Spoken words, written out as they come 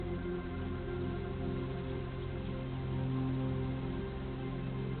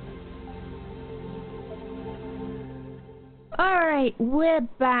Right, we're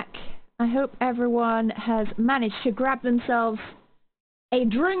back. I hope everyone has managed to grab themselves a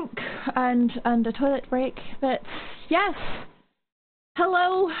drink and a toilet break. But yes,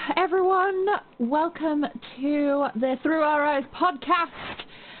 hello everyone. Welcome to the Through Our Eyes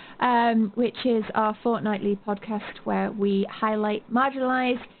podcast, which is our fortnightly podcast where we highlight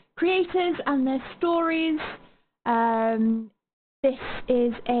marginalized creators and their stories. This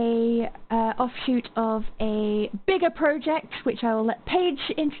is a offshoot of a bigger project, which I will let Paige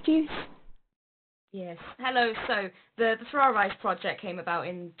introduce. Yes. Hello. So the Through Our Eyes project came about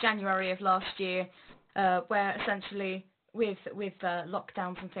in January of last year, where essentially with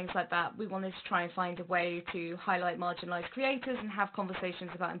lockdowns and things like that, we wanted to try and find a way to highlight marginalized creators and have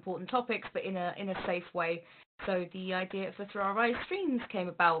conversations about important topics, but in a safe way. So the idea for Through Our Eyes streams came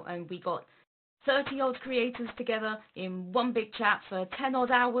about, and we got 30-odd creators together in one big chat for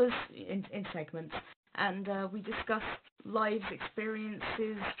 10-odd hours in segments, and we discussed lives,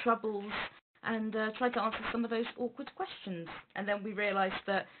 experiences, troubles, and tried to answer some of those awkward questions. And then we realised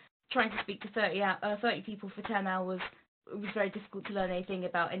that trying to speak to 30 people for 10 hours, it was very difficult to learn anything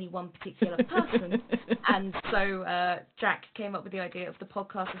about any one particular person. And so Jack came up with the idea of the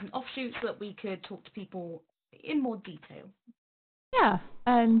podcast as an offshoot so that we could talk to people in more detail. Yeah,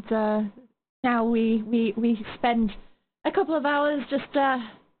 and now we spend a couple of hours just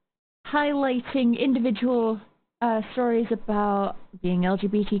highlighting individual stories about being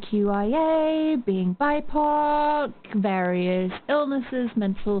LGBTQIA, being BIPOC, various illnesses,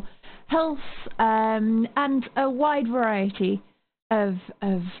 mental health, and a wide variety of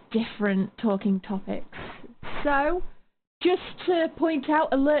different talking topics. So, just to point out,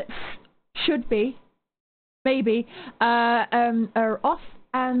 alerts should be, maybe, are off.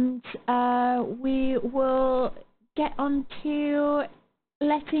 And we will get on to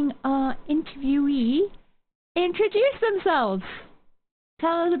letting our interviewee introduce themselves.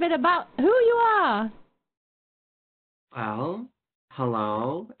 Tell us a bit about who you are. Well,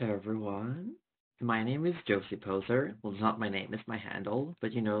 hello everyone. My name is Josie Poser. Well, it's not my name, it's my handle,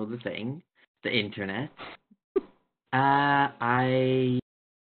 but you know the thing, the internet.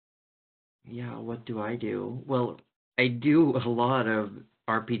 What do I do? Well, I do a lot of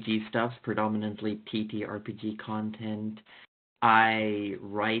RPG stuff, predominantly TTRPG content. I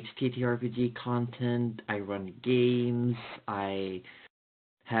write TTRPG content, I run games, I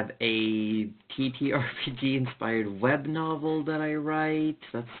have a TTRPG-inspired web novel that I write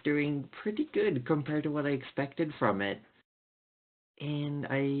that's doing pretty good compared to what I expected from it. And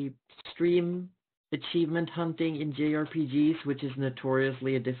I stream achievement hunting in JRPGs, which is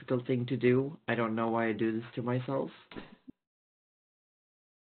notoriously a difficult thing to do. I don't know why I do this to myself.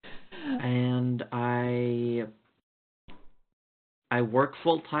 And I work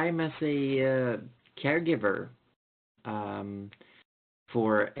full-time as a caregiver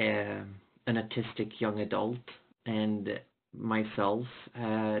for an autistic young adult, and myself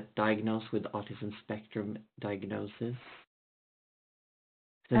diagnosed with autism spectrum diagnosis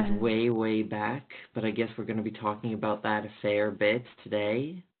since way back, but I guess we're going to be talking about that a fair bit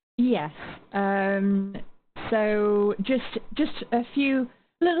today. Yes. So just a few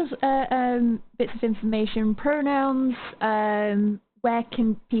little bits of information. Pronouns. Where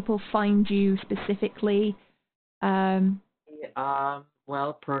can people find you specifically?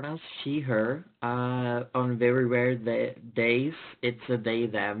 Well, pronouns she, her. On very rare days, it's a they,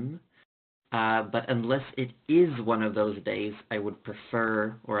 them. But unless it is one of those days, I would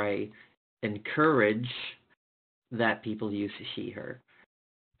prefer, or I encourage, that people use she, her.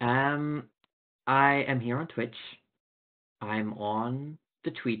 I am here on Twitch. I'm on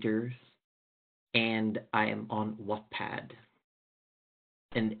the Tweeters, and I am on Wattpad.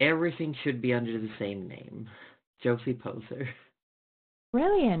 And everything should be under the same name, Josie Poser.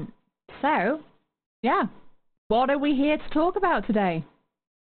 Brilliant. So, yeah, what are we here to talk about today?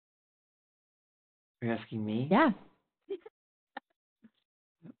 You're asking me? Yeah.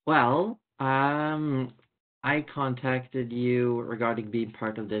 Well, I contacted you regarding being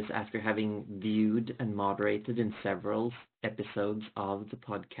part of this after having viewed and moderated in several episodes of the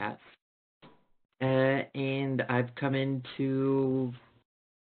podcast. And I've come in to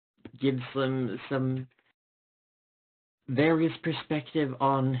give some various perspective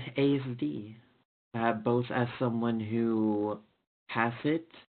on ASD, both as someone who has it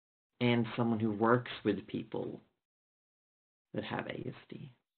and someone who works with people that have ASD.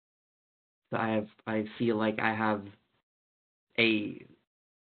 So I feel like I have a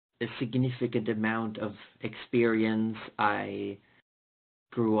significant amount of experience. I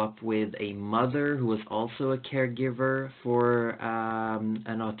grew up with a mother who was also a caregiver for an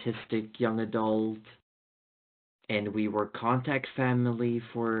autistic young adult. and we were contact family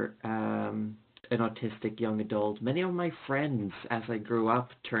for an autistic young adult. Many of my friends, as I grew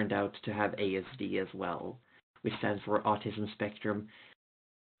up, turned out to have ASD as well, which stands for Autism Spectrum.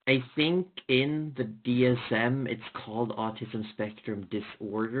 I think in the DSM it's called Autism Spectrum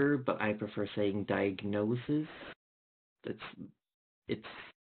Disorder, but I prefer saying diagnosis. It's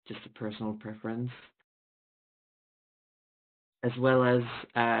just a personal preference. As well as,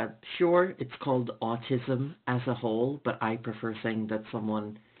 sure, it's called autism as a whole, but I prefer saying that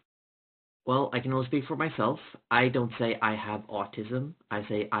someone, well, I can only speak for myself. I don't say I have autism. I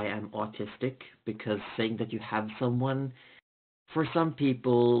say I am autistic, because saying that you have someone, for some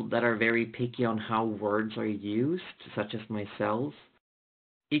people that are very picky on how words are used, such as myself,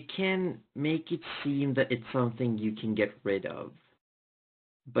 it can make it seem that it's something you can get rid of.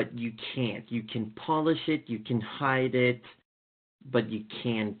 But you can't. You can polish it, you can hide it, but you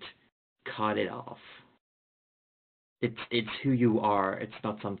can't cut it off. It's who you are. It's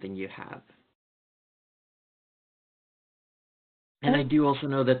not something you have. And I do also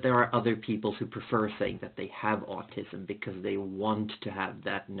know that there are other people who prefer saying that they have autism because they want to have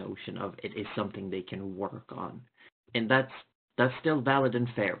that notion of it is something they can work on. And that's still valid and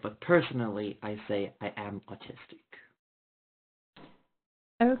fair, but personally I say I am autistic.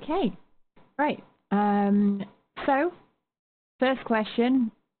 Okay, right. So, first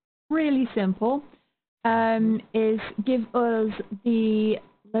question, really simple, is give us the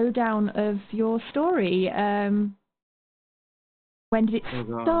lowdown of your story. When did it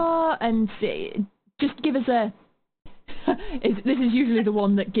start? And just give us a... this is usually the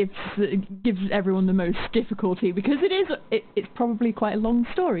one that gives everyone the most difficulty, because it's probably quite a long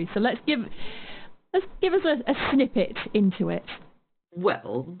story. So let's give us a snippet into it.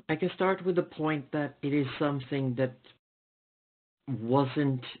 Well, I can start with the point that it is something that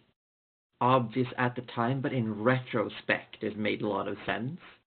wasn't obvious at the time, but in retrospect it made a lot of sense.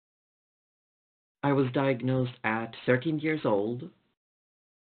 I was diagnosed at 13 years old,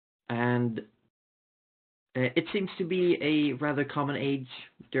 and it seems to be a rather common age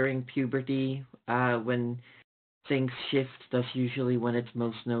during puberty, when things shift. That's usually when it's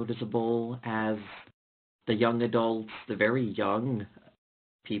most noticeable, as the young adults, the very young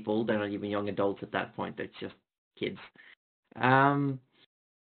people, they're not even young adults at that point, they're just kids,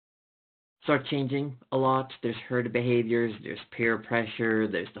 start changing a lot. There's herd behaviors, there's peer pressure,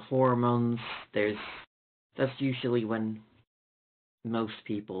 there's the hormones, that's usually when most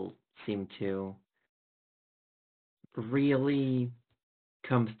people seem to really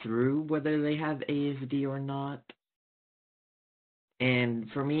come through, whether they have ASD or not. And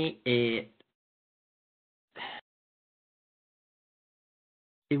for me, it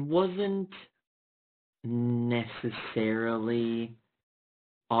wasn't necessarily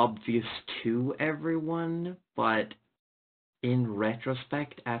obvious to everyone, but in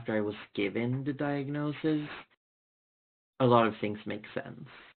retrospect, after I was given the diagnosis, a lot of things make sense.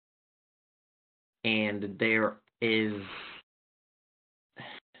 And there's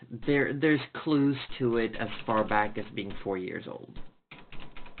clues to it as far back as being 4 years old.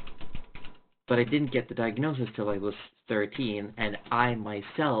 But I didn't get the diagnosis till I was 13, and I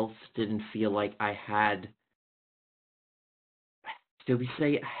myself didn't feel like I had, do we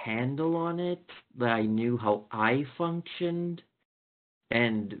say, a handle on it, that I knew how I functioned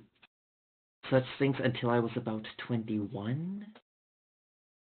and such things, until I was about 21.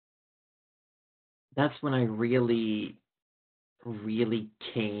 That's when I really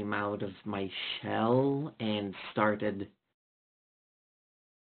came out of my shell and started,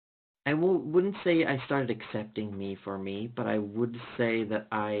 I wouldn't say I started accepting me for me, but I would say that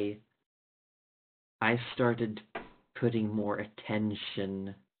I started putting more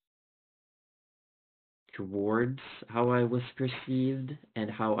attention towards how I was perceived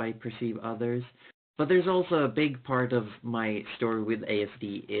and how I perceive others. But there's also a big part of my story with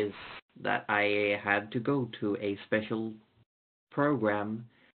ASD is that I had to go to a special program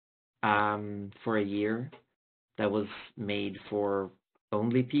for a year that was made for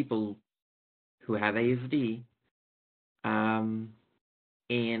only people who have ASD. And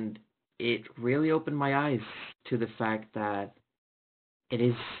it really opened my eyes to the fact that it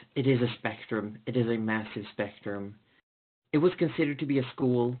is a spectrum. It is a massive spectrum. It was considered to be a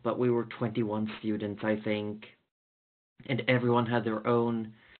school, but we were 21 students, I think, and everyone had their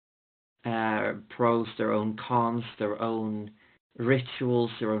own pros, their own cons, their own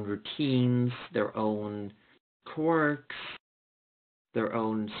rituals, their own routines, their own quirks, their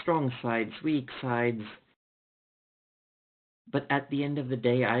own strong sides, weak sides. But at the end of the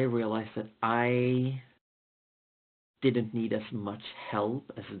day, I realized that I didn't need as much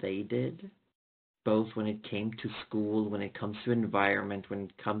help as they did. both when it came to school, when it comes to environment, when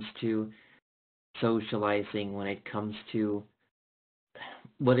it comes to socializing, when it comes to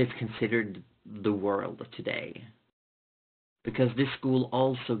what is considered the world today. Because this school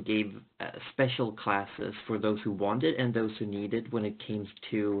also gave special classes for those who wanted and those who needed when it came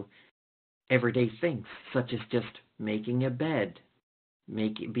to everyday things, such as just making a bed,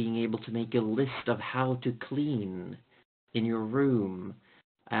 being able to make a list of how to clean in your room,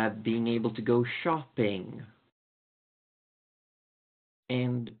 being able to go shopping.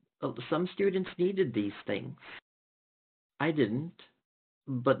 And some students needed these things. I didn't,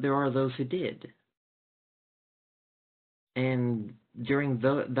 but there are those who did. And during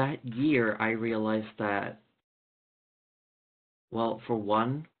that year, I realized that, well, for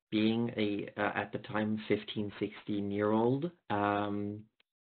one, being at the time, 15, 16-year-old, I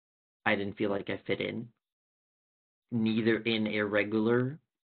didn't feel like I fit in, neither in a regular,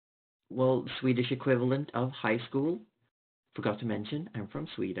 well, Swedish equivalent of high school. Forgot to mention, I'm from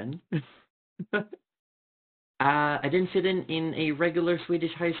Sweden. I didn't fit in a regular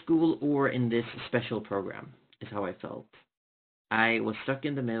Swedish high school or in this special program, is how I felt. I was stuck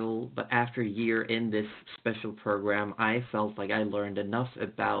in the middle, but after a year in this special program, I felt like I learned enough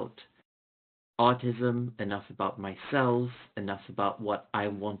about autism, enough about myself, enough about what I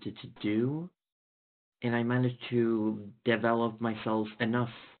wanted to do, and I managed to develop myself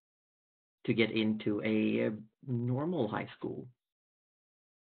enough to get into a normal high school.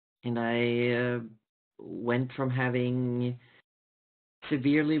 And I went from having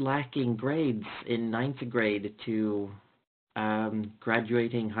severely lacking grades in ninth grade to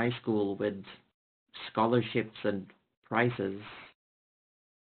graduating high school with scholarships and prizes.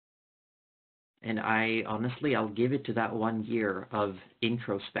 And I'll give it to that 1 year of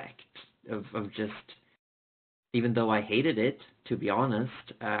introspect, of just, even though I hated it, to be honest,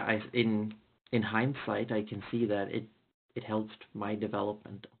 in hindsight, I can see that it helped my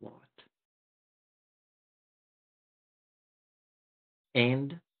development a lot.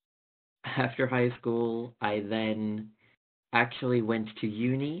 And after high school, I then actually went to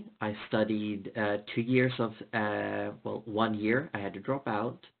uni. I studied 2 years of, 1 year I had to drop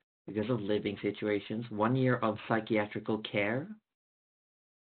out because of living situations, 1 year of psychiatrical care,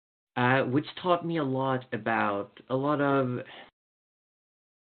 which taught me a lot of,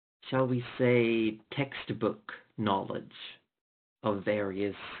 shall we say, textbook knowledge of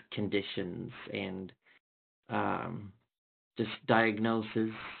various conditions and just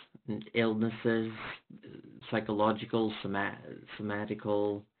diagnoses and illnesses, psychological,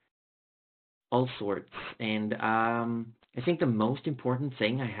 somatical, all sorts. And I think the most important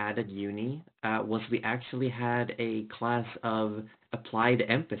thing I had at uni was we actually had a class of applied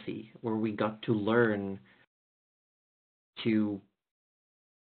empathy where we got to learn to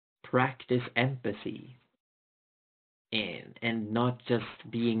practice empathy and not just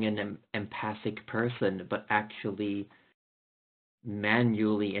being an empathic person, but actually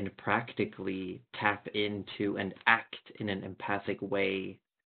manually and practically tap into and act in an empathic way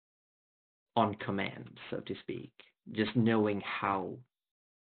on command, so to speak. Just knowing how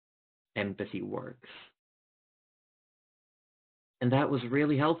empathy works. And that was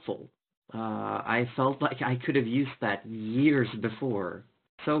really helpful. I felt like I could have used that years before,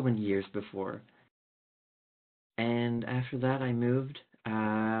 so many years before. And after that, I moved,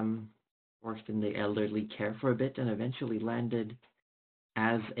 worked in the elderly care for a bit, and eventually landed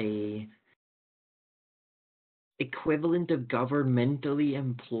as a equivalent of governmentally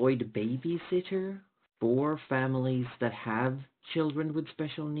employed babysitter for families that have children with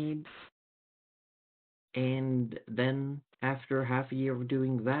special needs. And then after half a year of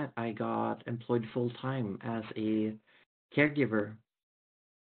doing that, I got employed full-time as a caregiver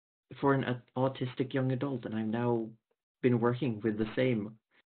for an autistic young adult, and I've now been working with the same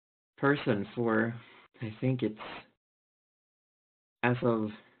person for, I think it's as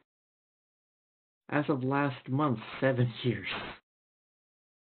of last month, 7 years.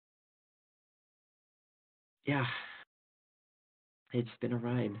 Yeah, it's been a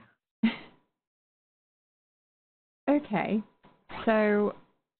ride. Okay, so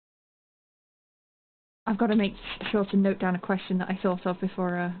I've got to make sure to note down a question that I thought of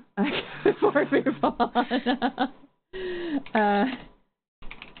before before I move on.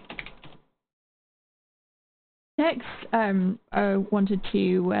 Next, I wanted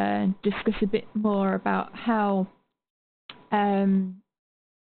to discuss a bit more about how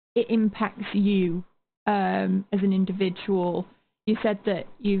it impacts you as an individual. You said that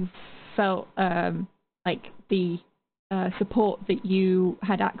you felt like the support that you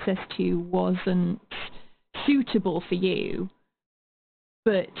had access to wasn't suitable for you,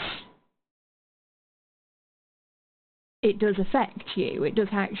 but it does affect you. It does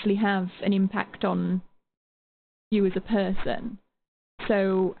actually have an impact on you as a person.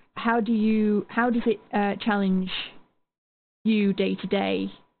 So how does it challenge you day to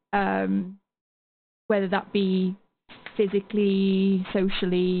day, whether that be physically,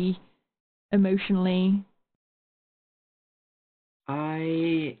 socially, emotionally?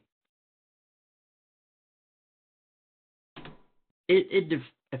 It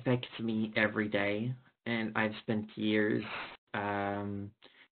affects me every day, and I've spent years. I'm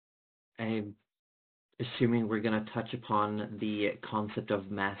assuming we're gonna touch upon the concept of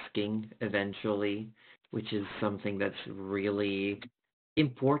masking eventually, which is something that's really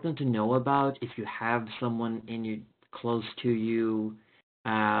important to know about if you have someone close to you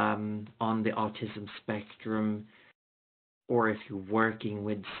on the autism spectrum, or if you're working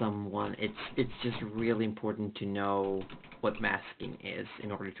with someone. It's just really important to know what masking is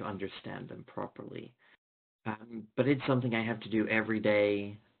in order to understand them properly. But it's something I have to do every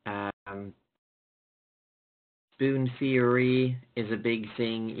day. Spoon theory is a big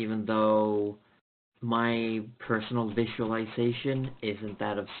thing, even though my personal visualization isn't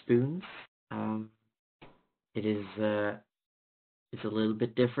that of spoons. It is it's a little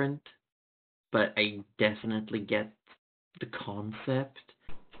bit different, but I definitely get the concept.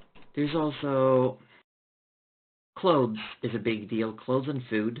 There's also clothes is a big deal. Clothes and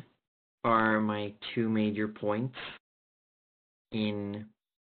food are my two major points in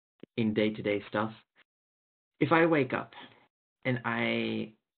day-to-day stuff. If I wake up and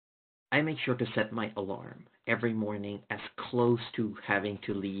I make sure to set my alarm every morning as close to having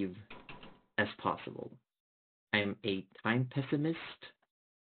to leave as possible. I'm a time pessimist,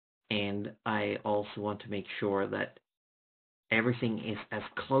 and I also want to make sure that everything is as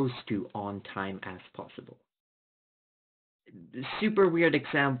close to on time as possible. Super weird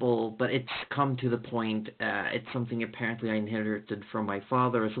example, but it's come to the point. It's something apparently I inherited from my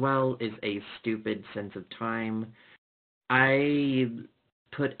father as well, is a stupid sense of time. I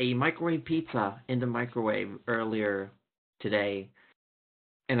put a microwave pizza in the microwave earlier today,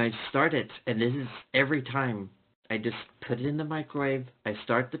 and I start it, and this is every time. I just put it in the microwave, I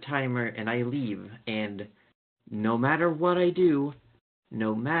start the timer, and I leave, and no matter what I do,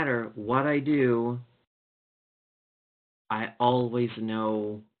 I always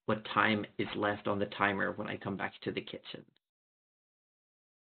know what time is left on the timer when I come back to the kitchen.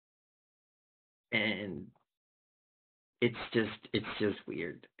 And it's just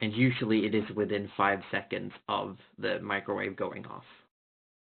weird. And usually it is within 5 seconds of the microwave going off.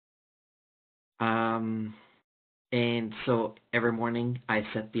 And so every morning I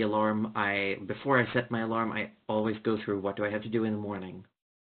set the alarm. Before I set my alarm, I always go through what do I have to do in the morning.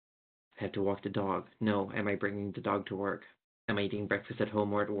 I have to walk the dog. No, am I bringing the dog to work? Am I eating breakfast at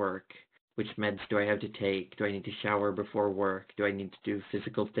home or at work? Which meds do I have to take? Do I need to shower before work? Do I need to do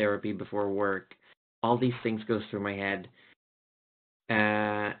physical therapy before work? All these things go through my head.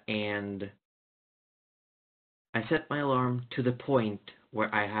 And I set my alarm to the point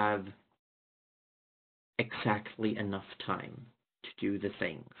where I have exactly enough time to do the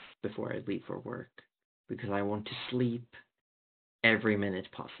things before I leave for work, because I want to sleep every minute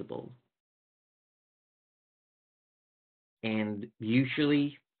possible. And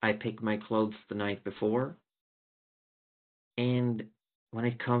usually I pick my clothes the night before. And when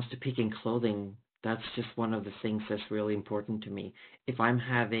it comes to picking clothing, that's just one of the things that's really important to me. If I'm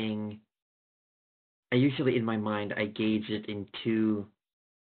having, I usually in my mind, I gauge it in two,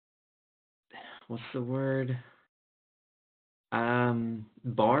 what's the word?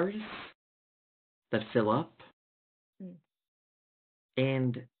 Bars that fill up.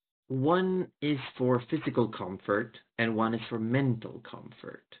 And one is for physical comfort and one is for mental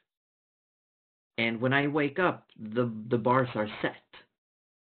comfort. And when I wake up, the bars are set.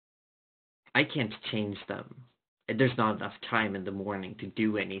 I can't change them. There's not enough time in the morning to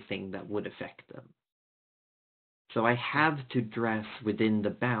do anything that would affect them. So I have to dress within the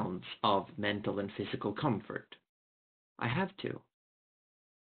bounds of mental and physical comfort. I have to.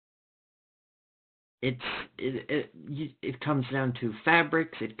 It comes down to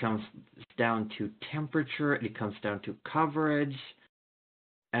fabrics, it comes down to temperature, it comes down to coverage.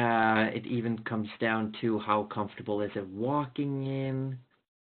 It even comes down to how comfortable is it walking in,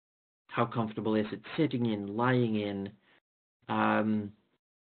 how comfortable is it sitting in, lying in,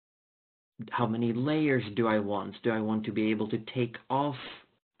 how many layers do I want? Do I want to be able to take off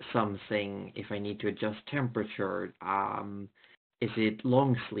something if I need to adjust temperature? Is it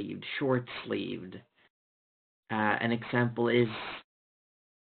long sleeved, short sleeved? An example is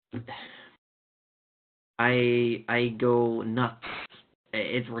I go nuts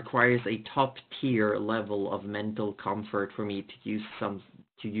it requires a top tier level of mental comfort for me to use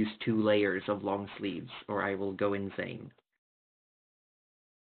 2 layers of long sleeves, or I will go insane.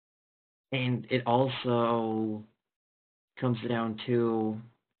 And it also comes down to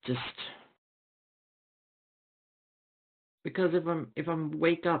just because if I'm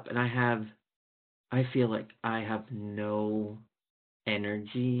wake up and I feel like I have no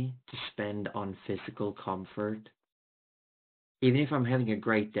energy to spend on physical comfort, even if I'm having a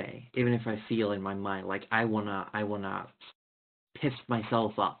great day, even if I feel in my mind like I wanna piss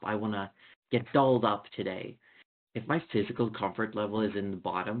myself up, I wanna get dolled up today. If my physical comfort level is in the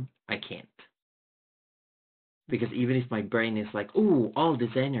bottom, I can't. Because even if my brain is like, ooh, all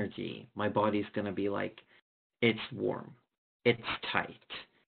this energy, my body's gonna be like, it's warm, it's tight,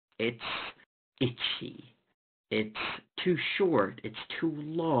 it's itchy, it's too short, it's too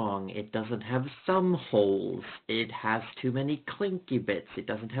long, it doesn't have thumb holes, it has too many clinky bits, it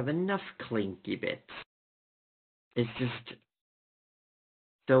doesn't have enough clinky bits. It's just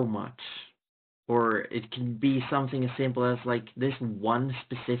so much. Or it can be something as simple as like this one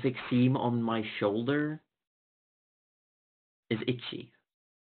specific seam on my shoulder is itchy.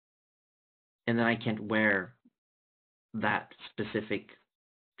 And then I can't wear that specific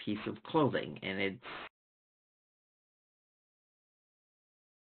piece of clothing. And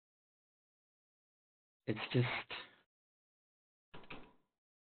it's just,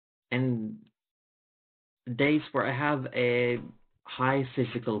 and days where I have a high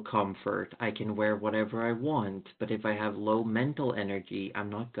physical comfort, I can wear whatever I want. But if I have low mental energy, I'm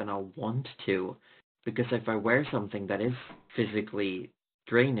not gonna want to. Because if I wear something that is physically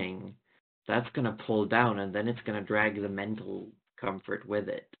draining, that's gonna pull down and then it's gonna drag the mental comfort with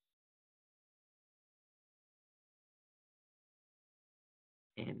it.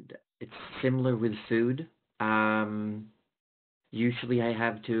 And it's similar with food. Usually I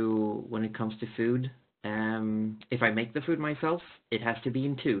have to, when it comes to food, if I make the food myself, it has to be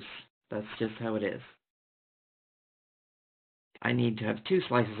in twos. That's just how it is. I need to have 2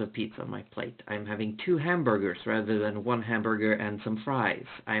 slices of pizza on my plate. I'm having 2 hamburgers rather than 1 hamburger and some fries.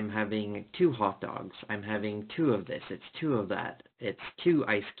 I'm having 2 hot dogs. I'm having 2 of this. It's 2 of that. It's 2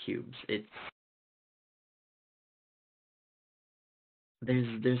 ice cubes.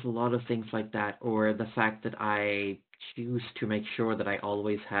 There's a lot of things like that, or the fact that I choose to make sure that I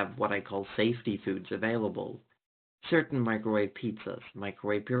always have what I call safety foods available. Certain microwave pizzas,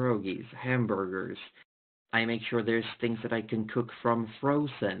 microwave pierogies, hamburgers. I make sure there's things that I can cook from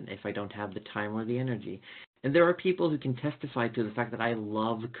frozen if I don't have the time or the energy. And there are people who can testify to the fact that I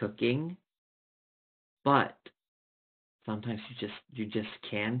love cooking, but sometimes you just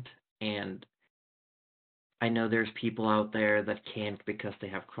can't. And I know there's people out there that can't because they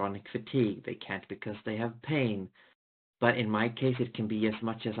have chronic fatigue. They can't because they have pain. But in my case, it can be as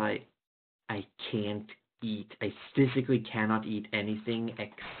much as I can't eat. I physically cannot eat anything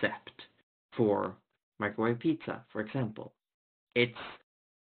except for microwave pizza, for example. It's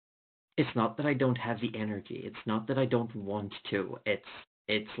not that I don't have the energy. It's not that I don't want to.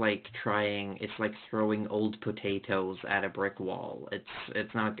 It's like throwing old potatoes at a brick wall.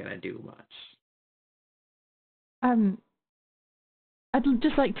 It's not gonna do much. I'd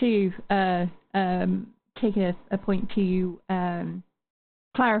just like to take a point to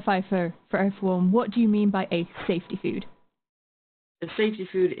clarify for everyone. What do you mean by a safety food? A safety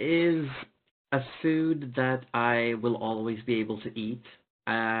food is a food that I will always be able to eat.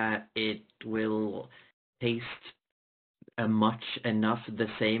 It will taste much enough the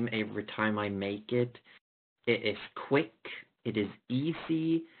same every time I make it. It is quick. It is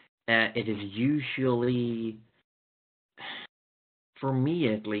easy. It is usually, for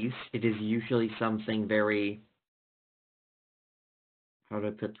me at least, it is usually something very, how do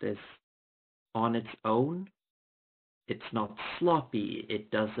I put this, on its own. It's not sloppy. It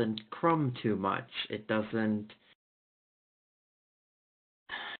doesn't crumb too much. It doesn't,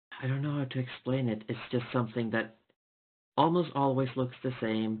 I don't know how to explain it. It's just something that almost always looks the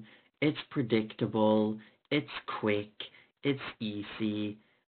same. It's predictable. It's quick. It's easy.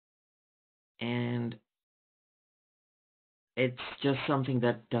 And it's just something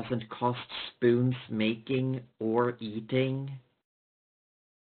that doesn't cost spoons making or eating.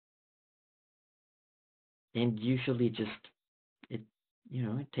 And usually just, it,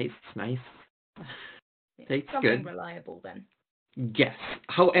 it tastes nice. Tastes Something good. reliable then. Yes.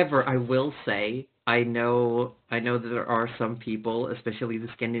 However, I will say I know that there are some people, especially the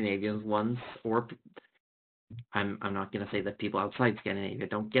Scandinavian ones, or I'm not gonna say that people outside Scandinavia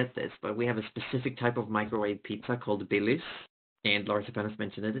don't get this, but we have a specific type of microwave pizza called Billys, and Lars Epanes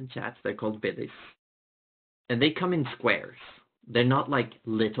mentioned it in chat. They're called Billys, and they come in squares. They're not like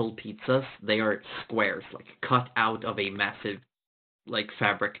little pizzas. They are squares, like cut out of a massive, like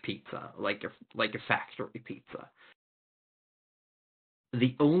fabric pizza, like a factory pizza.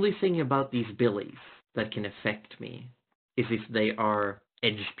 The only thing about these billies that can affect me is if they are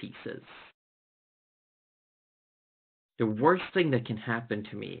edge pieces. The worst thing that can happen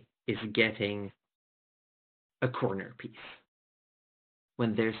to me is getting a corner piece.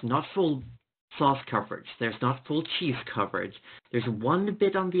 When there's not full sauce coverage, there's not full cheese coverage, there's one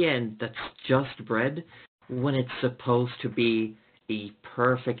bit on the end that's just bread, when it's supposed to be a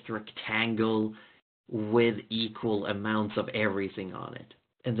perfect rectangle with equal amounts of everything on it.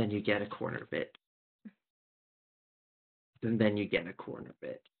 And then you get a corner bit. And then you get a corner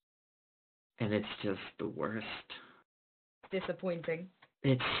bit. And it's just the worst. Disappointing.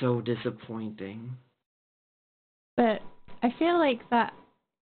 It's so disappointing. But I feel like that,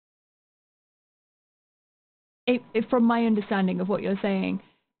 from my understanding of what you're saying,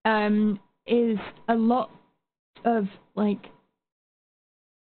 is a lot of, like,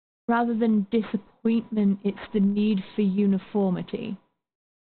 rather than disappointment, it's the need for uniformity.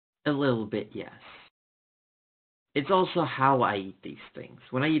 A little bit, yes. It's also how I eat these things.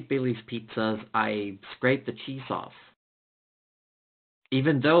 When I eat Billy's pizzas, I scrape the cheese off.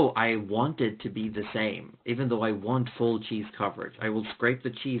 Even though I want it to be the same, even though I want full cheese coverage, I will scrape the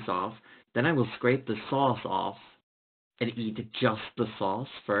cheese off, then I will scrape the sauce off and eat just the sauce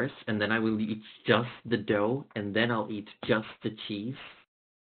first, and then I will eat just the dough, and then I'll eat just the cheese.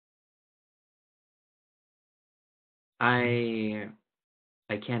 I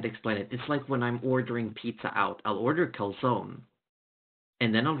can't explain it. It's like when I'm ordering pizza out, I'll order calzone,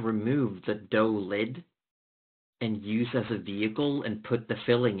 and then I'll remove the dough lid and use as a vehicle and put the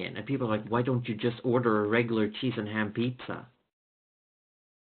filling in. And people are like, why don't you just order a regular cheese and ham pizza?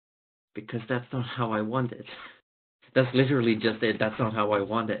 Because that's not how I want it. That's literally just it. That's not how I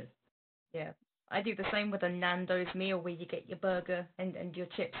want it. Yeah. I do the same with a Nando's meal where you get your burger and your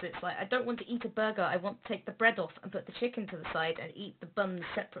chips. It's like, I don't want to eat a burger. I want to take the bread off and put the chicken to the side and eat the buns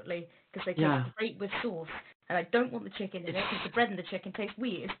separately because they taste great with sauce. And I don't want the chicken in it because the bread and the chicken taste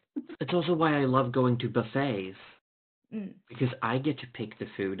weird. It's also why I love going to buffets. Because I get to pick the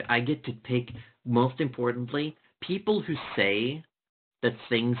food. I get to pick, most importantly, people who say that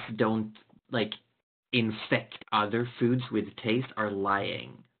things don't, like, infect other foods with taste are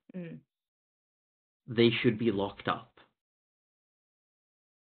lying. They should be locked up.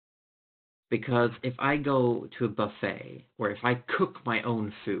 Because if I go to a buffet, or if I cook my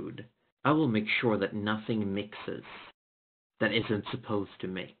own food, I will make sure that nothing mixes that isn't supposed to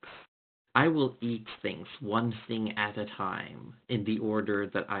mix. I will eat things one thing at a time in the order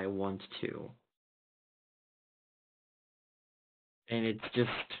that I want to. And it's just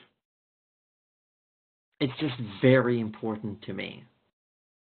very important to me.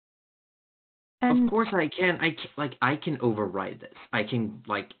 Of course I can override this. I can,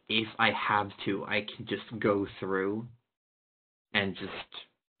 like, if I have to, I can just go through and just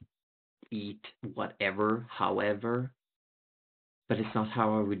eat whatever, however. But it's not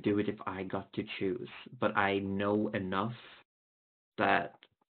how I would do it if I got to choose. But I know enough that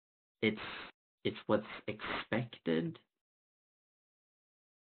it's what's expected.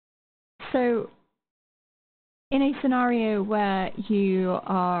 So, in a scenario where you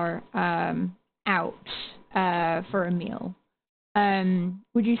are out for a meal,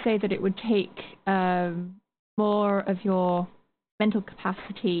 would you say that it would take more of your mental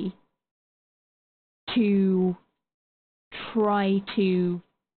capacity to try to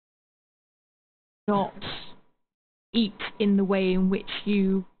not eat in the way in which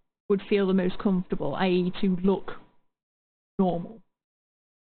you would feel the most comfortable, i.e. to look normal?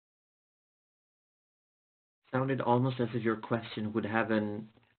 Sounded almost as if your question would have a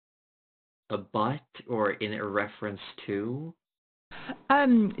but or in a reference to.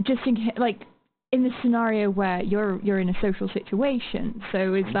 Just in the scenario where you're in a social situation.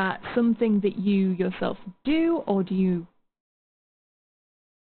 So is that something that you yourself do, or do you?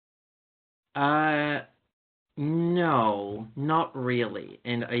 No, not really.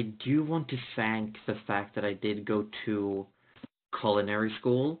 And I do want to thank the fact that I did go to culinary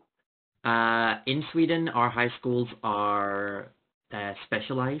school. In Sweden, our high schools are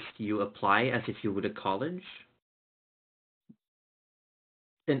specialized. You apply as if you would a college.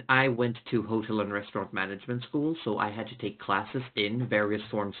 And I went to hotel and restaurant management school, so I had to take classes in various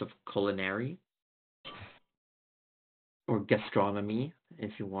forms of culinary or gastronomy,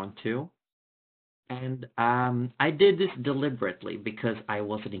 if you want to. And I did this deliberately because I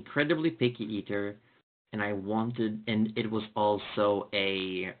was an incredibly picky eater, and and it was also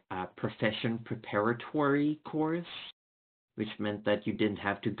a profession preparatory course, which meant that you didn't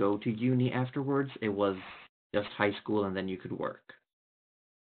have to go to uni afterwards. It was just high school and then you could work.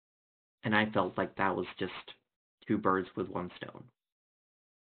 And I felt like that was just two birds with one stone.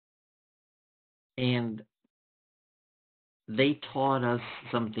 And they taught us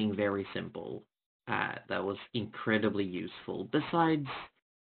something very simple that was incredibly useful. Besides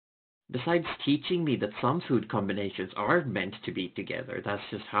teaching me that some food combinations are meant to be together, that's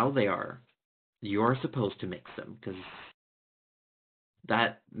just how they are. You're supposed to mix them because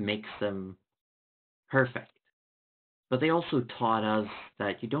that makes them perfect. But they also taught us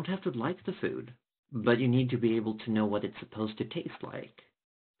that you don't have to like the food, but you need to be able to know what it's supposed to taste like.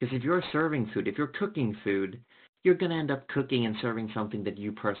 Because if you're serving food, if you're cooking food, you're going to end up cooking and serving something that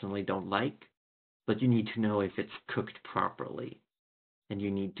you personally don't like, but you need to know if it's cooked properly, and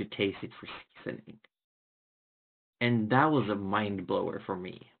you need to taste it for seasoning. And that was a mind blower for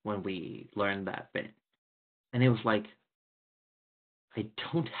me when we learned that bit. And it was like, I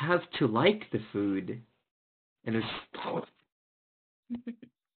don't have to like the food. And it's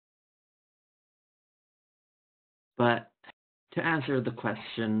But to answer the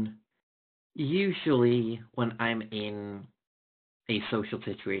question, usually when I'm in a social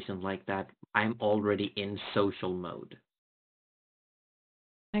situation like that, I'm already in social mode.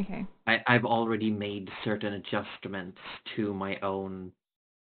 Okay. I've already made certain adjustments to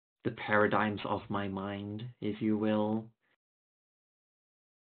the paradigms of my mind, if you will.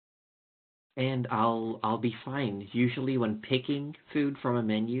 And I'll be fine. Usually when picking food from a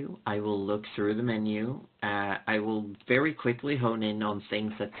menu, I will look through the menu. I will very quickly hone in on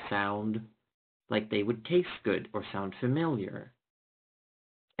things that sound like they would taste good or sound familiar.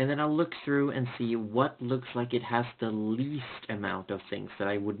 And then I'll look through and see what looks like it has the least amount of things that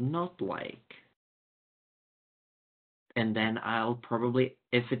I would not like. And then I'll probably,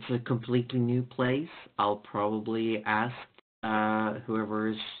 if it's a completely new place, I'll probably ask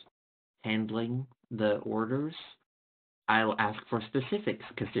whoever's handling the orders. I'll ask for specifics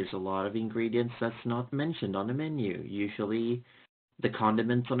because there's a lot of ingredients that's not mentioned on the menu. Usually the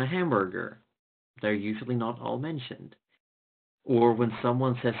condiments on a hamburger, they're usually not all mentioned. Or when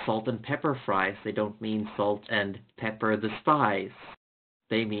someone says salt and pepper fries, they don't mean salt and pepper the spice.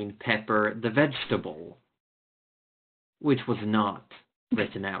 They mean pepper the vegetable, which was not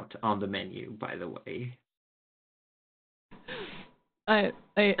written out on the menu, by the way. I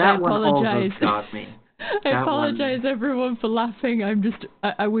That one apologize. almost got me. I apologize, everyone, for laughing.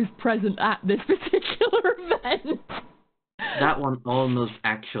 I was present at this particular event. That one almost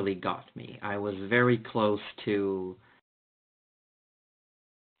actually got me. I was very close to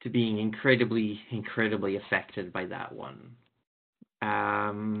being incredibly affected by that one.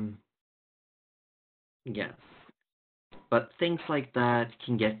 Yes. But things like that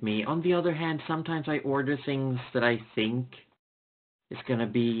can get me. On the other hand, sometimes I order things that I think is gonna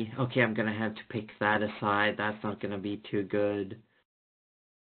be, okay, I'm gonna have to pick that aside, that's not gonna be too good.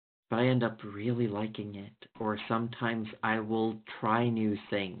 But I end up really liking it. Or sometimes I will try new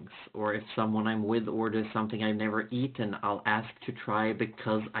things. Or if someone I'm with orders something I've never eaten, I'll ask to try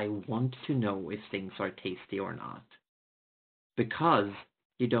because I want to know if things are tasty or not. Because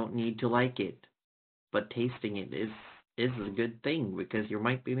you don't need to like it. But tasting it is a good thing because you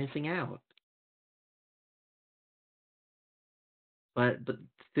might be missing out. But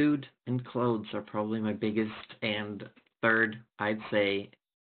food and clothes are probably my biggest, and third, I'd say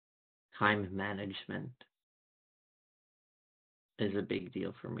time management is a big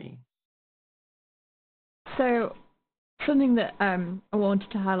deal for me. So, something that I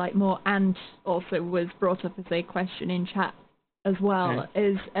wanted to highlight more, and also was brought up as a question in chat as well,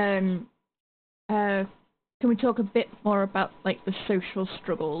 is can we talk a bit more about like the social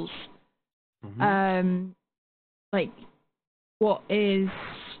struggles? Mm-hmm. Like what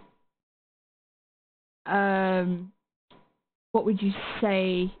would you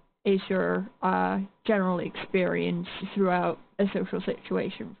say is your general experience throughout a social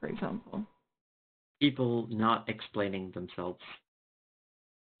situation, for example? People not explaining themselves.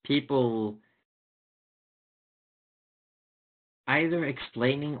 People either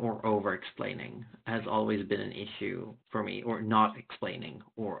explaining or over-explaining has always been an issue for me, or not explaining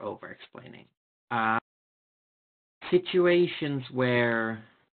or over-explaining. Situations where,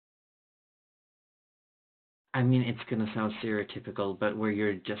 I mean, it's going to sound stereotypical, but where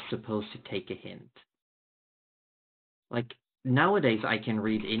you're just supposed to take a hint. Like, nowadays I can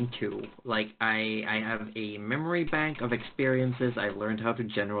read into, like, I have a memory bank of experiences, I've learned how to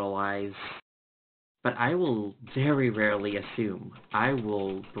generalize, but I will very rarely assume. I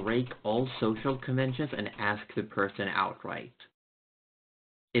will break all social conventions and ask the person outright,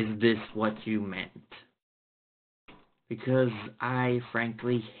 is this what you meant? because I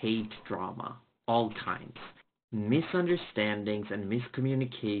frankly hate drama, all kinds. Misunderstandings and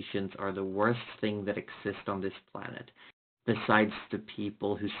miscommunications are the worst thing that exists on this planet, besides the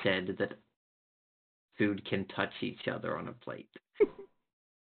people who said that food can touch each other on a plate.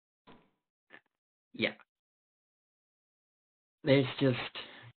 Yeah. There's just.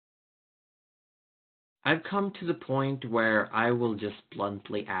 I've come to the point where I will just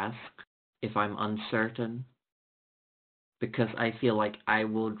bluntly ask if I'm uncertain, because I feel like I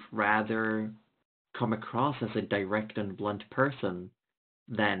would rather come across as a direct and blunt person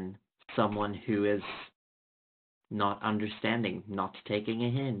than someone who is not understanding, not taking a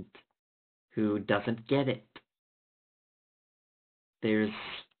hint, who doesn't get it. There's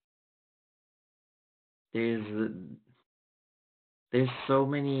there's there's so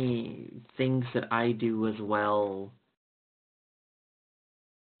many things that I do as well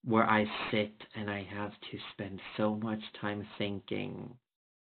where I sit and I have to spend so much time thinking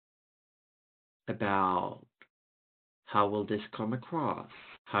about how will this come across?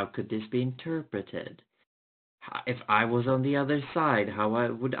 How could this be interpreted? If I was on the other side,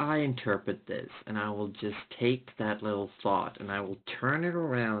 would I interpret this? And I will just take that little thought and I will turn it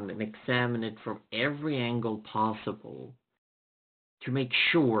around and examine it from every angle possible to make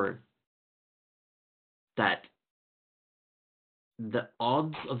sure that the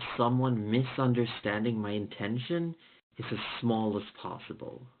odds of someone misunderstanding my intention is as small as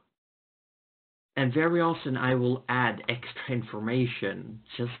possible. And very often I will add extra information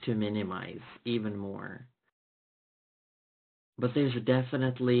just to minimize even more. But there's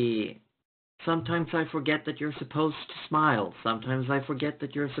definitely. Sometimes I forget that you're supposed to smile. Sometimes I forget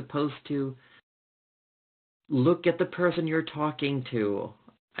that you're supposed to look at the person you're talking to.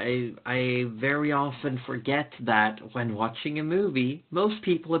 I very often forget that when watching a movie, most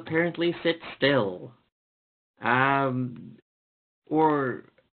people apparently sit still. Or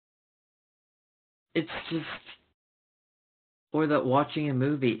it's just. Or that watching a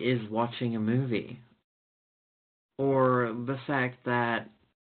movie is watching a movie. Or the fact that,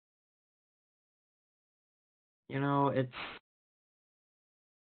 it's.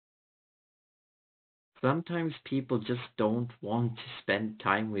 Sometimes people just don't want to spend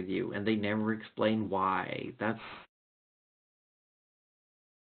time with you and they never explain why. That's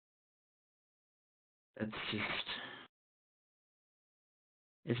just.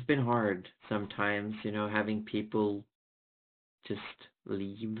 It's been hard sometimes, having people just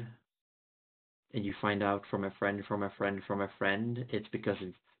leave and you find out from a friend, from a friend, from a friend, it's because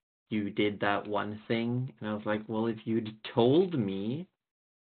of you did that one thing. And I was like, well, if you'd told me.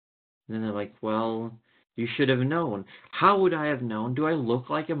 And then they're like, well, you should have known. How would I have known? Do I look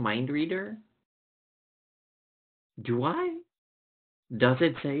like a mind reader? Do I? Does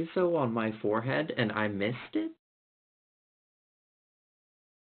it say so on my forehead and I missed it?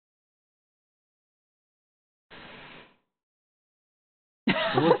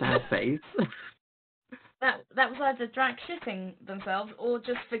 What was that face? That was either Drac shitting themselves or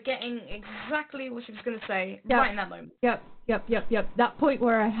just forgetting exactly what she was going to say right in that moment. Yep. That point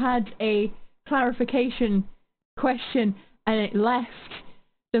where I had a clarification question and it left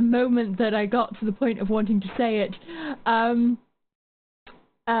the moment that I got to the point of wanting to say it.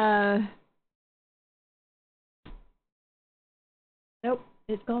 Nope,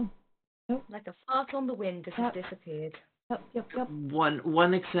 it's gone. Nope. Like a fart on the wind, it has disappeared. Yep.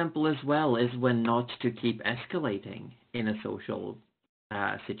 One example as well is when not to keep escalating in a social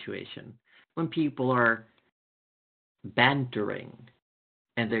situation. When people are bantering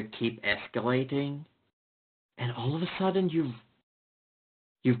and they keep escalating, and all of a sudden you've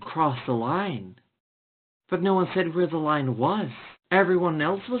crossed the line, but no one said where the line was. Everyone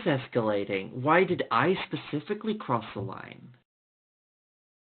else was escalating. Why did I specifically cross the line?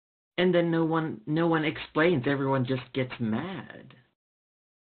 And then no one explains. Everyone just gets mad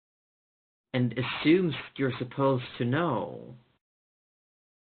and assumes you're supposed to know.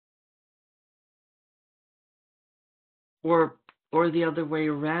 Or the other way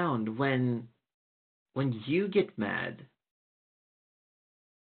around, when you get mad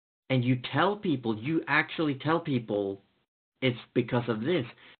and you actually tell people it's because of this,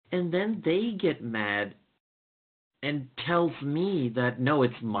 and then they get mad and tells me that no,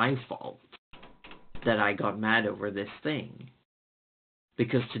 it's my fault that I got mad over this thing.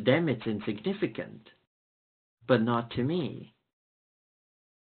 Because to them it's insignificant, but not to me.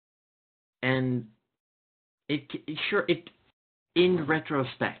 And it in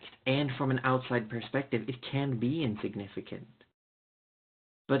retrospect and from an outside perspective, it can be insignificant.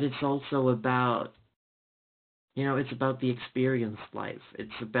 But it's also about, it's about the experienced life. It's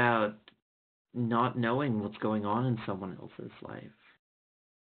about not knowing what's going on in someone else's life.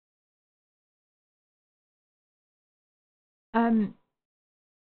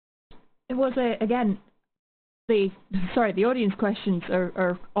 It was again, the audience questions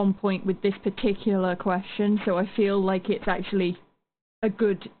are on point with this particular question, so I feel like it's actually a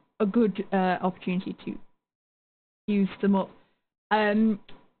good opportunity to use them up. Do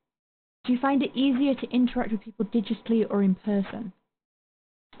you find it easier to interact with people digitally or in person,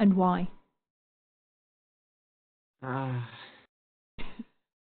 and why?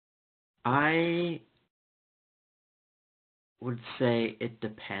 I would say it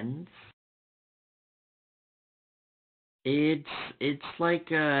depends. It's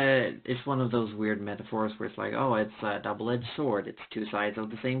like it's one of those weird metaphors where it's like, oh, it's a double-edged sword. It's two sides of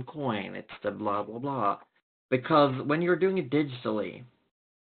the same coin. It's the blah blah blah. Because when you're doing it digitally,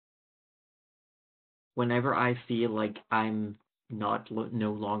 whenever I feel like I'm no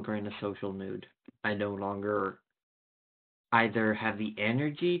longer in a social mood, I no longer either have the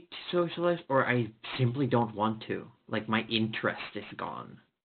energy to socialize or I simply don't want to. Like my interest is gone.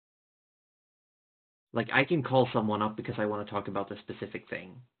 Like I can call someone up because I want to talk about a specific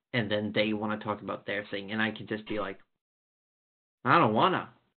thing, and then they want to talk about their thing, and I can just be like, I don't wanna,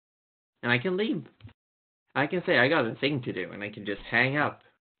 and I can leave. I can say I got a thing to do, and I can just hang up.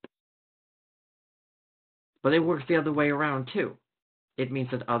 But it works the other way around too. It means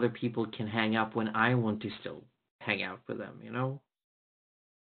that other people can hang up when I want to still hang out with them, you know?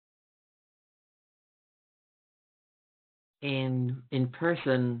 And in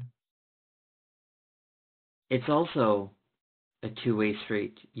person, it's also a two-way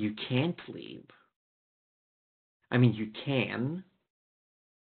street. You can't leave. I mean, you can,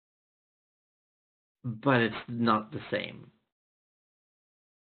 but it's not the same.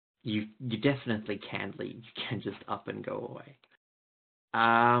 You definitely can leave. You can't just up and go away.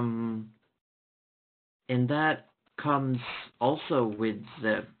 And that comes also with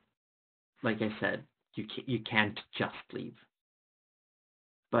the, like I said, you can't just leave.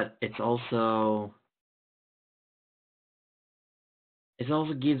 But it also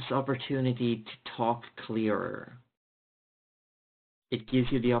gives opportunity to talk clearer. It gives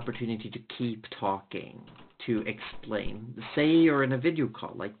you the opportunity to keep talking, to explain. Say you're in a video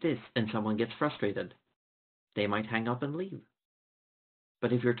call like this and someone gets frustrated. They might hang up and leave.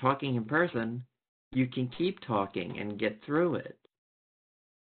 But if you're talking in person, you can keep talking and get through it.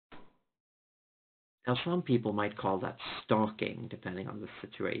 Now, some people might call that stalking, depending on the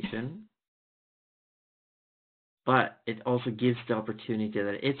situation. But it also gives the opportunity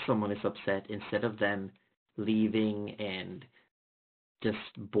that if someone is upset, instead of them leaving and just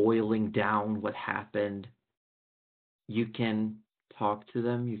boiling down what happened, you can talk to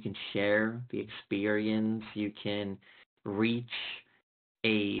them, you can share the experience, you can reach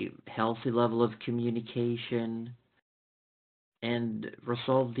a healthy level of communication and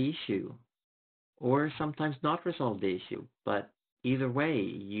resolve the issue. Or sometimes not resolve the issue, but either way,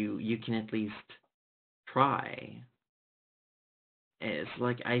 you can at least try. It's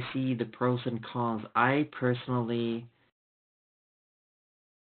like I see the pros and cons. I personally,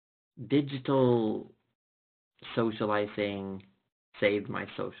 digital socializing saved my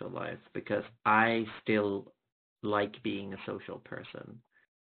social life because I still like being a social person.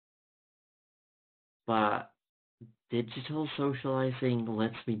 But digital socializing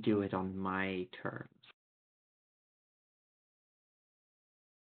lets me do it on my terms.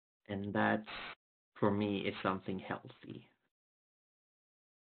 And that's, for me, is something healthy.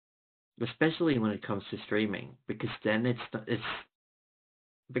 Especially when it comes to streaming, because then it's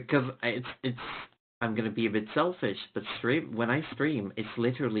because it's I'm gonna be a bit selfish, but when I stream, it's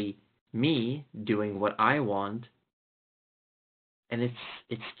literally me doing what I want, and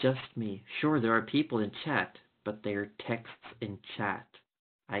it's just me. Sure, there are people in chat, but they are texts in chat.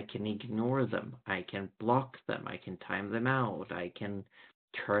 I can ignore them. I can block them. I can time them out. I can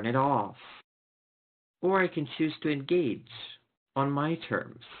turn it off, or I can choose to engage on my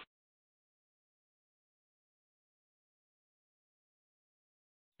terms.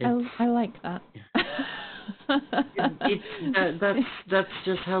 I like that. That's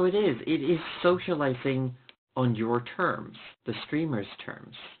just how it is. It is socializing on your terms, the streamer's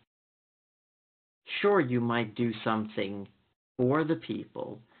terms. Sure, you might do something for the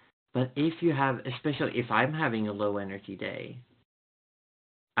people, but if you have, especially if I'm having a low energy day,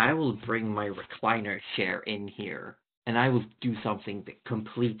 I will bring my recliner chair in here and I will do something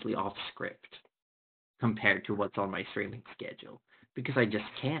completely off script compared to what's on my streaming schedule because I just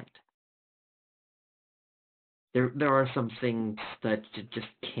can't. There are some things that you just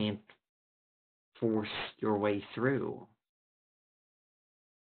can't force your way through.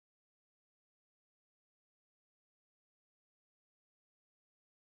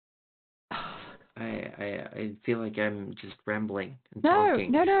 I feel like I'm just rambling and No,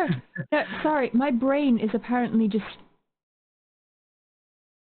 talking. no. Sorry, my brain is apparently just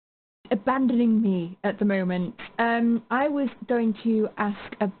abandoning me at the moment. I was going to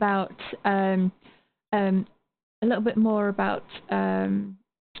ask about a little bit more about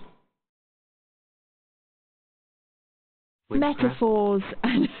metaphors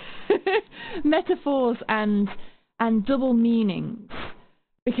and metaphors and double meanings,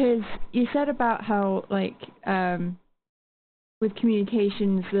 because you said about how like with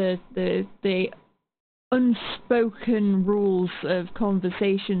communications the unspoken rules of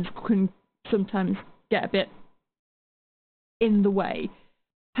conversations can sometimes get a bit in the way.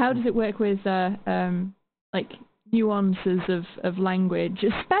 How does it work with like nuances of language,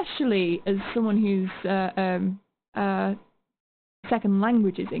 especially as someone whose second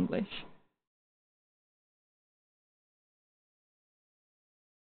language is English?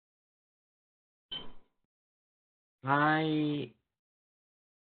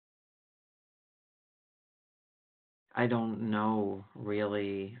 I don't know,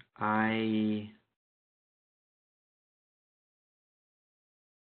 really. I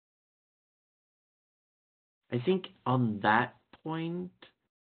think on that point,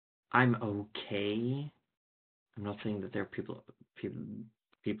 I'm okay. I'm not saying that there are people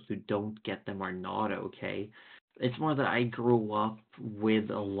who don't get them are not okay. It's more that I grew up with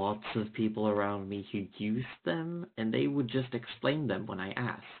lots of people around me who used them, and they would just explain them when I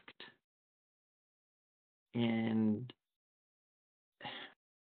asked. And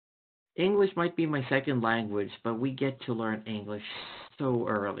English might be my second language, but we get to learn English so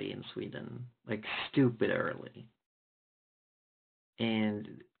early in Sweden, like stupid early. And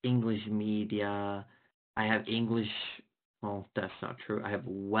English media, I have English, well, that's not true. I have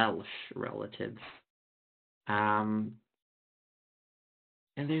Welsh relatives. And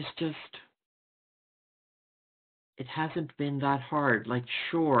there's just, it hasn't been that hard. Like,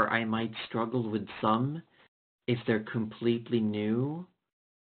 sure, I might struggle with some if they're completely new,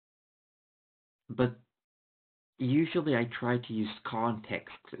 but usually I try to use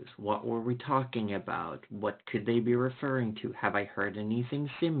context clues. What were we talking about? What could they be referring to? Have I heard anything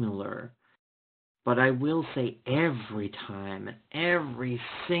similar? But I will say every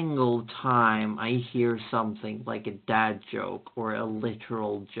single time I hear something like a dad joke or a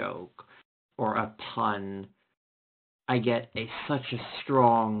literal joke or a pun, I get such a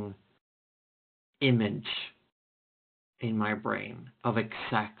strong image in my brain of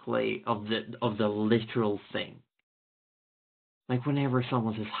exactly of the literal thing. Like whenever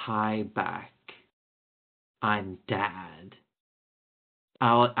someone says hi back, I'm dad.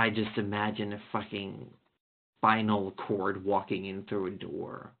 I just imagine a fucking spinal cord walking in through a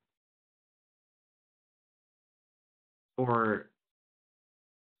door. Or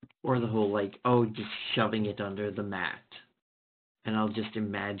the whole like, oh, just shoving it under the mat. And I'll just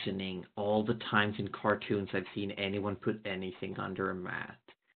imagining all the times in cartoons I've seen anyone put anything under a mat.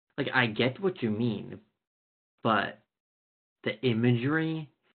 Like, I get what you mean, but the imagery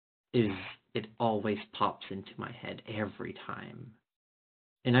it always pops into my head every time.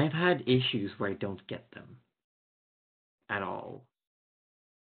 And I've had issues where I don't get them at all.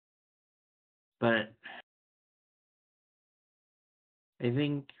 But I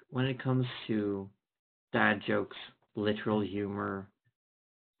think when it comes to dad jokes, literal humor,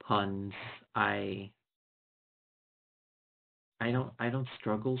 puns, I don't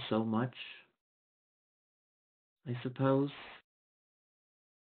struggle so much, I suppose.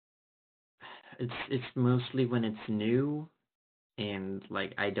 It's mostly when it's new and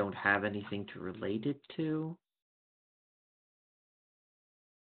like I don't have anything to relate it to.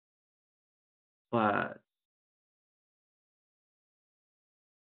 But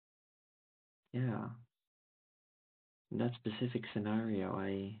yeah, in that specific scenario,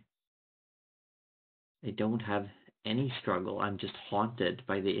 I don't have any struggle. I'm just haunted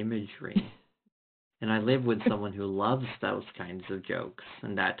by the imagery. And I live with someone who loves those kinds of jokes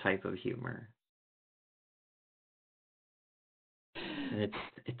and that type of humor. And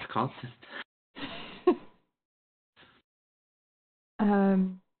it's constant.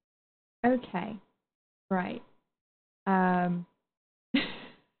 Okay. Right.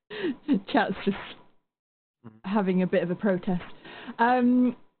 Chat's just having a bit of a protest.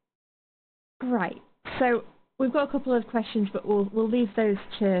 Right. So we've got a couple of questions, but we'll leave those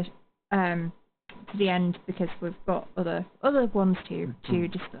to the end because we've got other ones to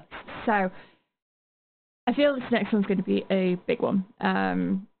discuss. So I feel this next one's going to be a big one.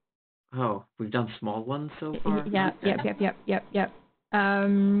 Oh, we've done small ones so far? Yeah, okay. Yep.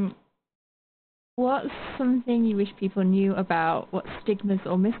 What's something you wish people knew about? What stigmas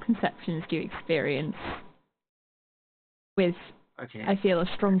or misconceptions do you experience with, Okay. I feel, a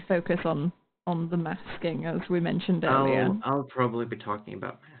strong focus on the masking, as we mentioned earlier? I'll probably be talking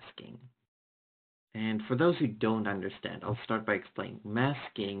about masking. And for those who don't understand, I'll start by explaining.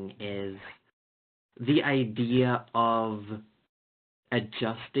 Masking is the idea of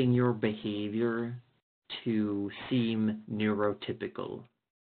adjusting your behavior to seem neurotypical,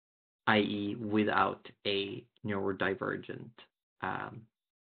 i.e., without a neurodivergent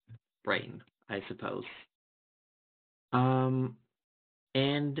brain, I suppose.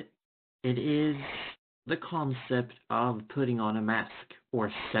 And it is the concept of putting on a mask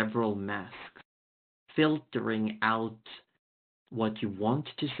or several masks, filtering out what you want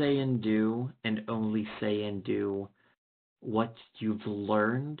to say and do, and only say and do what you've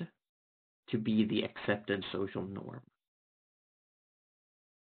learned to be the accepted social norm.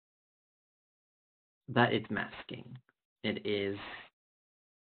 That is masking. It is,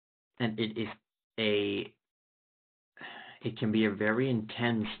 and it can be a very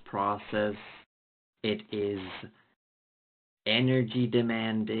intense process. It is energy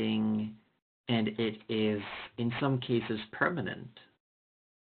demanding, and it is, in some cases, permanent.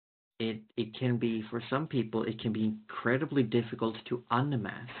 It can be, for some people, it can be incredibly difficult to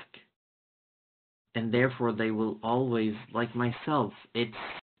unmask. And therefore they will always, like myself, it's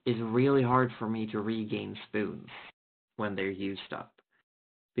really hard for me to regain spoons when they're used up,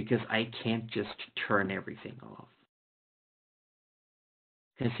 because I can't just turn everything off.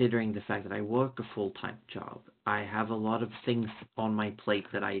 Considering the fact that I work a full-time job, I have a lot of things on my plate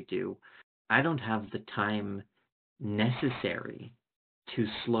that I do. I don't have the time necessary to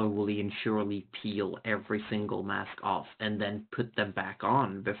slowly and surely peel every single mask off and then put them back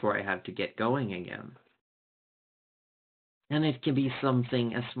on before I have to get going again. And it can be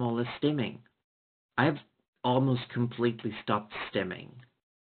something as small as stimming. I've almost completely stopped stimming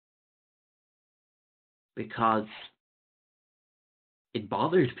because it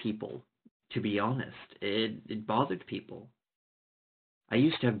bothered people, to be honest. It bothered people. I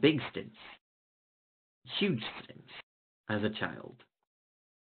used to have big stims, huge stims, as a child.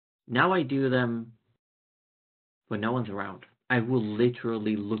 Now I do them when no one's around. I will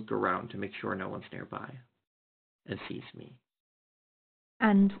literally look around to make sure no one's nearby and sees me.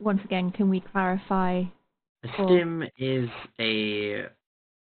 And once again, can we clarify? A stim is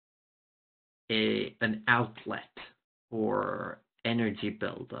an outlet or energy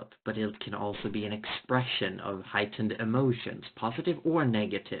buildup, but it can also be an expression of heightened emotions, positive or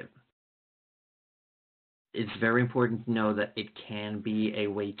negative. It's very important to know that it can be a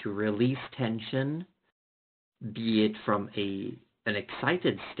way to release tension, be it from an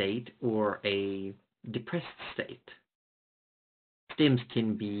excited state or a depressed state. Stims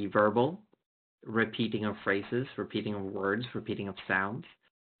can be verbal, repeating of phrases, repeating of words, repeating of sounds.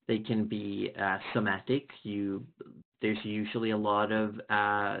 They can be somatic. There's usually a lot of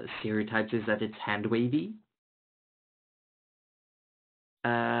stereotypes is that it's hand wavy.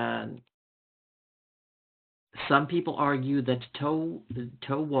 Some people argue that toe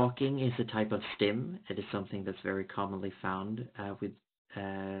walking is a type of stim. It is something that's very commonly found with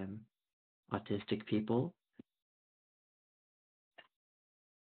autistic people.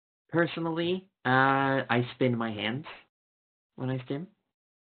 Personally, I spin my hands when I stim.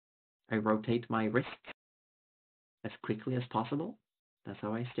 I rotate my wrists as quickly as possible. That's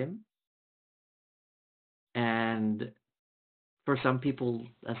how I stim. And for some people,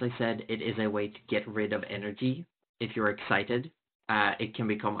 as I said, it is a way to get rid of energy. If you're excited, it can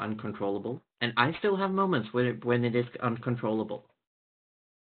become uncontrollable. And I still have moments when it is uncontrollable.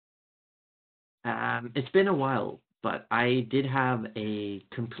 It's been a while, but I did have a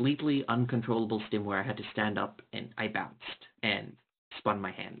completely uncontrollable stim where I had to stand up and I bounced and spun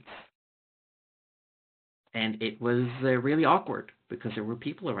my hands. And it was really awkward because there were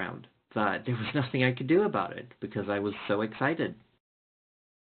people around, but there was nothing I could do about it because I was so excited.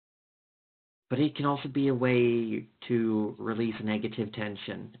 But it can also be a way to release negative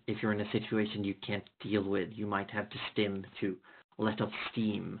tension. If you're in a situation you can't deal with, you might have to stim to let off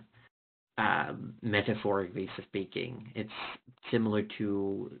steam, metaphorically speaking. It's similar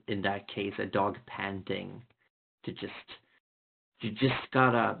to, in that case, a dog panting. You just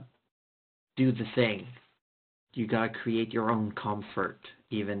gotta do the thing. You gotta create your own comfort,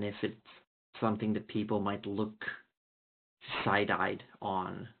 even if it's something that people might look side-eyed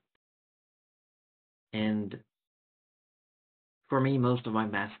on. And for me, most of my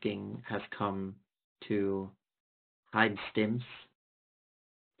masking has come to hide stims.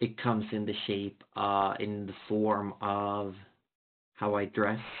 It comes in the shape, in the form of how I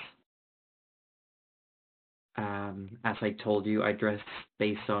dress. As I told you, I dress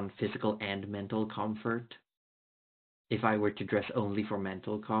based on physical and mental comfort. If I were to dress only for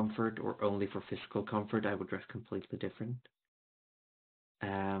mental comfort or only for physical comfort, I would dress completely different.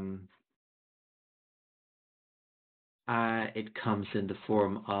 It comes in the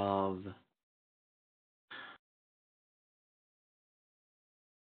form of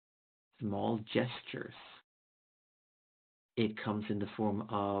small gestures. It comes in the form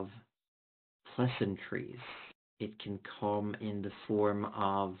of pleasantries. It can come in the form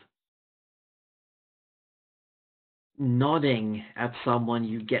of nodding at someone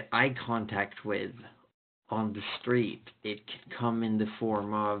you get eye contact with on the street. It can come in the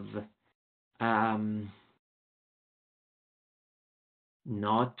form of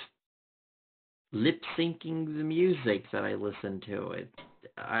not lip syncing the music that I listen to.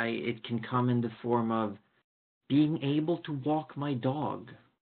 It can come in the form of being able to walk my dog.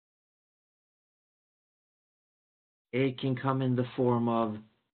 It can come in the form of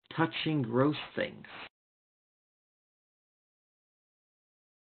touching gross things.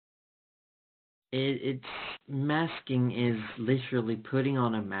 It's masking is literally putting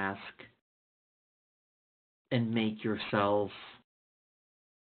on a mask and make yourself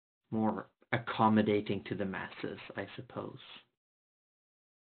more accommodating to the masses, I suppose.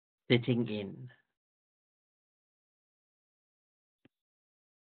 Fitting in.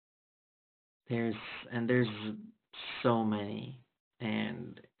 There's so many,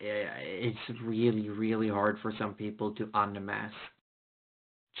 and it's really, really hard for some people to unmask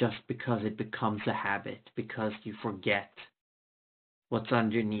just because it becomes a habit, because you forget what's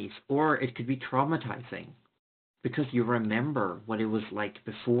underneath, or it could be traumatizing because you remember what it was like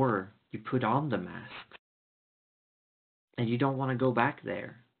before you put on the mask, and you don't want to go back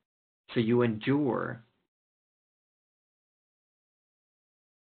there, so you endure.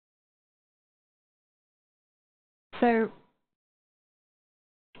 So,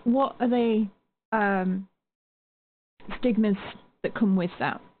 what are the stigmas that come with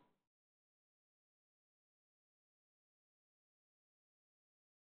that?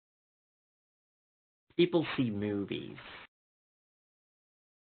 People see movies.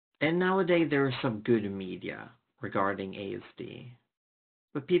 And nowadays there is some good media regarding ASD.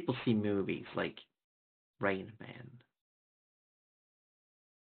 But people see movies like Rain Man.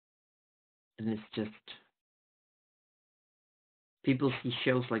 And it's just... People see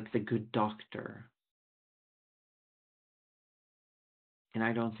shows like The Good Doctor. And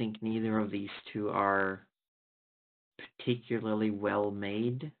I don't think neither of these two are particularly well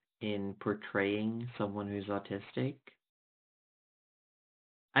made in portraying someone who's autistic.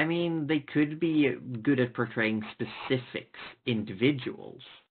 I mean, they could be good at portraying specifics, individuals,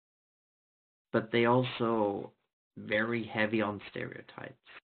 but they also very heavy on stereotypes.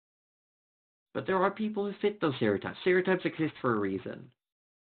 But there are people who fit those stereotypes. Stereotypes exist for a reason.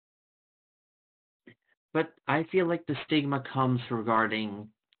 But I feel like the stigma comes regarding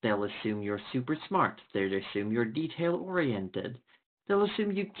they'll assume you're super smart, they'll assume you're detail-oriented, they'll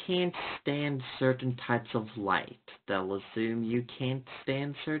assume you can't stand certain types of light, they'll assume you can't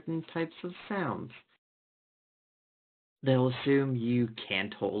stand certain types of sounds, they'll assume you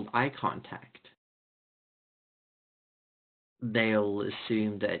can't hold eye contact, they'll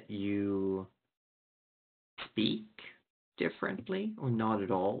assume that you speak differently or not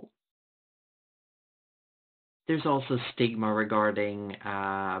at all. There's also stigma regarding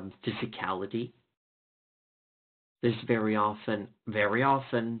physicality. There's very often,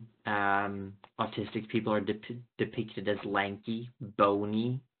 autistic people are depicted as lanky,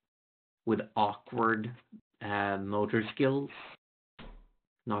 bony, with awkward motor skills.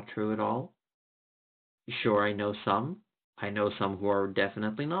 Not true at all. Sure, I know some. I know some who are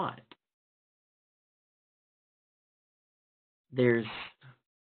definitely not. There's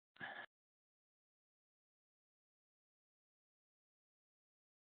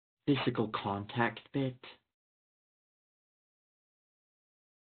physical contact bit.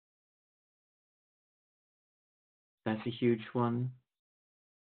 That's a huge one.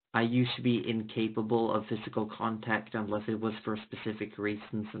 I used to be incapable of physical contact unless it was for specific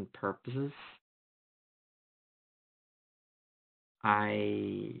reasons and purposes.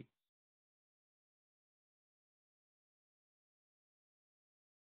 I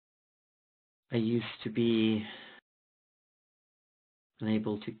used to be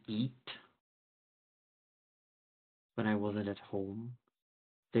unable to eat when I wasn't at home.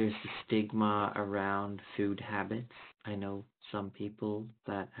 There's the stigma around food habits. I know some people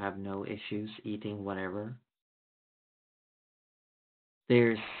that have no issues eating whatever.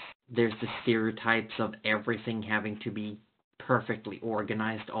 There's the stereotypes of everything having to be perfectly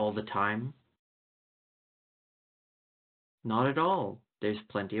organized all the time. Not at all. There's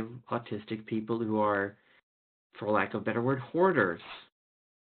plenty of autistic people who are, for lack of a better word, hoarders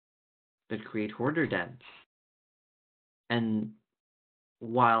that create hoarder dens. And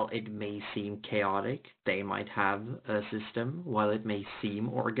while it may seem chaotic, they might have a system. While it may seem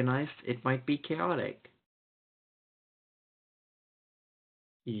organized, it might be chaotic.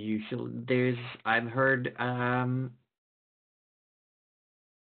 Usually, I've heard,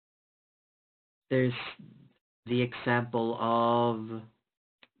 there's the example of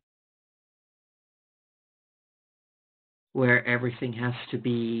where everything has to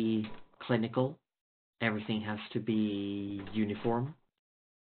be clinical, everything has to be uniform.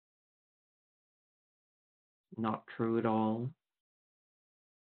 Not true at all.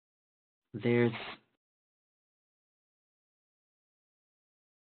 There's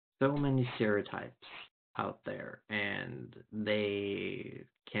so many stereotypes out there, and they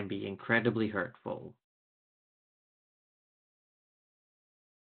can be incredibly hurtful.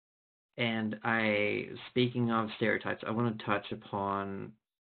 And speaking of stereotypes, I want to touch upon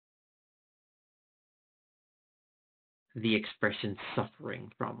the expression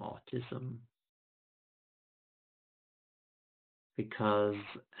suffering from autism. Because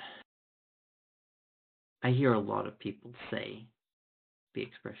I hear a lot of people say the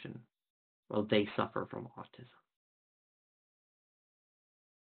expression, well, they suffer from autism.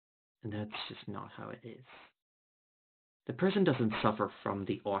 And that's just not how it is. The person doesn't suffer from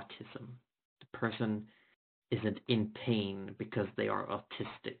the autism. The person isn't in pain because they are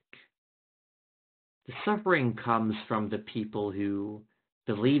autistic. The suffering comes from the people who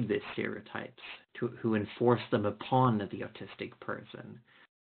believe these stereotypes, who enforce them upon the autistic person,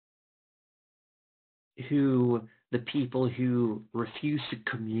 the people who refuse to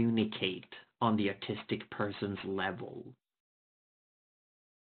communicate on the autistic person's level.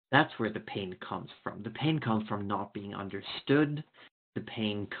 That's where the pain comes from. The pain comes from not being understood. The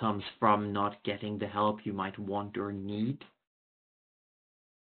pain comes from not getting the help you might want or need.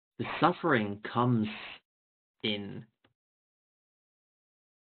 The suffering comes in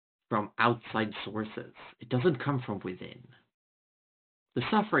from outside sources. It doesn't come from within. The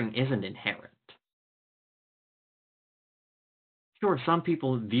suffering isn't inherent. Sure, some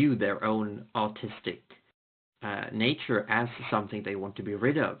people view their own autistic nature as something they want to be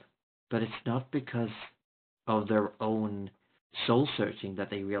rid of, but it's not because of their own soul searching that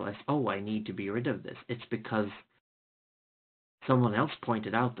they realize, oh, I need to be rid of this. It's because someone else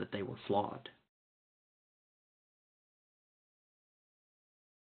pointed out that they were flawed.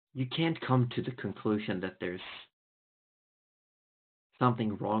 You can't come to the conclusion that there's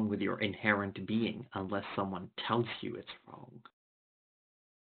something wrong with your inherent being unless someone tells you it's wrong.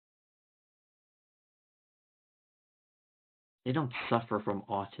 They don't suffer from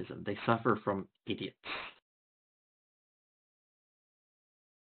autism. They suffer from idiots.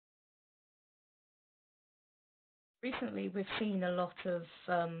 Recently, we've seen a lot of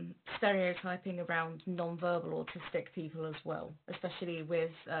stereotyping around non-verbal autistic people as well, especially with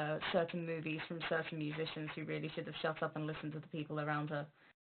certain movies from certain musicians who really should have shut up and listened to the people around her.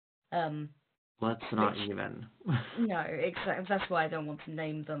 Let's not even. No, exactly. That's why I don't want to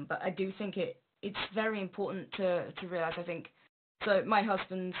name them. But I do think it's very important to realize. I think so. My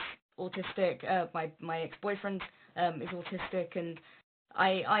husband's autistic. My ex-boyfriend is autistic, and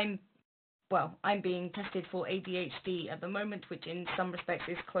I'm being tested for ADHD at the moment, which in some respects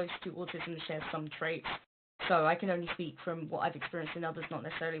is close to autism, shares some traits. So I can only speak from what I've experienced in others, not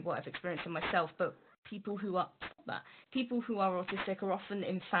necessarily what I've experienced in myself. But people who are autistic are often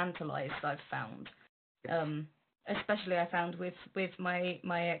infantilized, I've found. Especially I found with my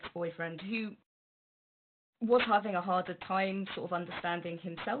ex-boyfriend, who was having a harder time sort of understanding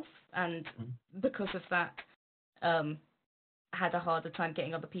himself, and because of that, had a harder time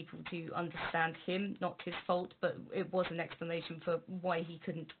getting other people to understand him. Not his fault, but it was an explanation for why he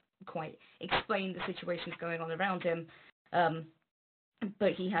couldn't quite explain the situations going on around him.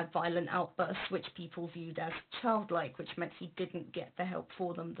 But he had violent outbursts, which people viewed as childlike, which meant he didn't get the help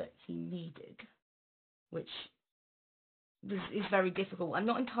for them that he needed, which is very difficult. I'm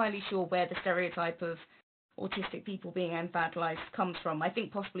not entirely sure where the stereotype of autistic people being infantilized comes from. I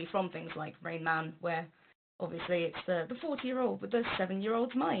think possibly from things like Rain Man, where obviously it's the 40-year-old with the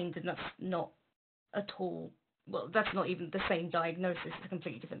 7-year-old's mind, and that's not at all, well, that's not even the same diagnosis, it's a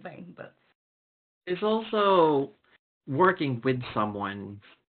completely different thing. But it's also working with someone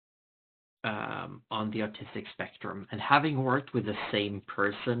on the autistic spectrum, and having worked with the same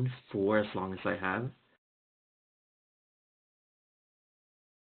person for as long as I have,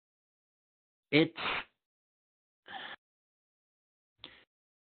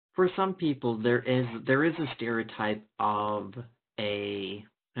 For some people, there is a stereotype of a,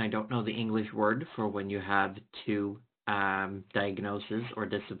 I don't know the English word for when you have two diagnoses or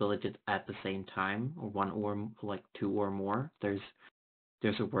disabilities at the same time, or one or like two or more. There's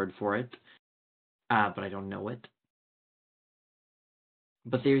a word for it, but I don't know it.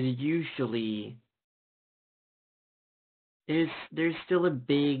 But there's still a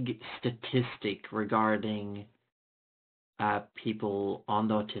big statistic regarding people on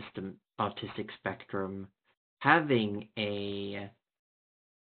the autistic spectrum having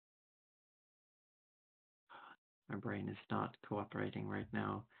my brain is not cooperating right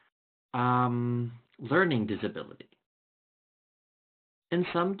now. Learning disability. And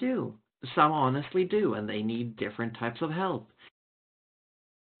some do. Some honestly do, and they need different types of help.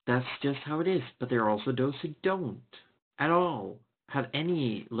 That's just how it is. But there are also those who don't at all have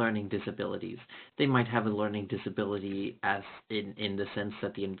any learning disabilities. They might have a learning disability as in the sense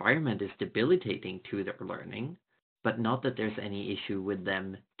that the environment is debilitating to their learning, but not that there's any issue with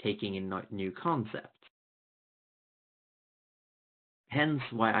them taking in new concepts. Hence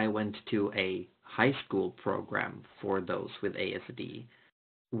why I went to a high school program for those with ASD.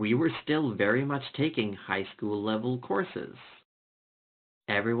 We were still very much taking high school level courses.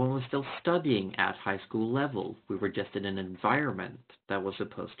 Everyone was still studying at high school level. We were just in an environment that was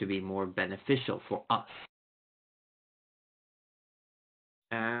supposed to be more beneficial for us.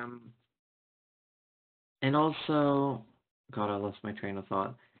 And also, God, I lost my train of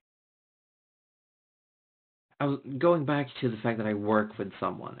thought. I was going back to the fact that I work with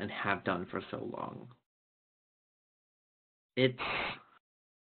someone and have done for so long. The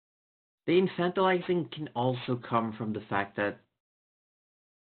infantilizing can also come from the fact that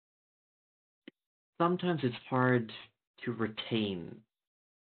sometimes it's hard to retain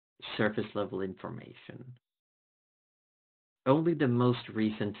surface level information. Only the most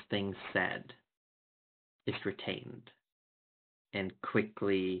recent thing said is retained and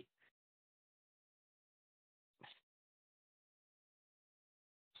quickly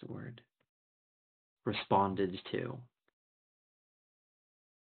responded to.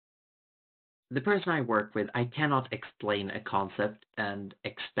 The person I work with, I cannot explain a concept and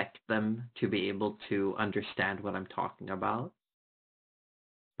expect them to be able to understand what I'm talking about,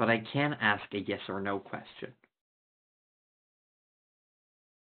 but I can ask a yes or no question.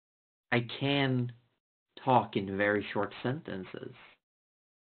 I can talk in very short sentences,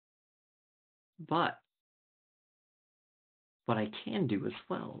 but what I can do as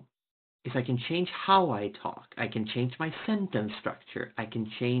well is I can change how I talk. I can change my sentence structure. I can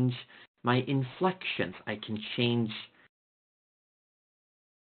change my inflections. I can change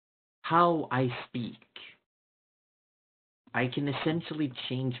how I speak. I can essentially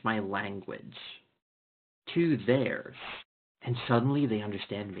change my language to theirs, and suddenly they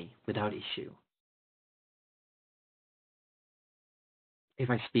understand me without issue. If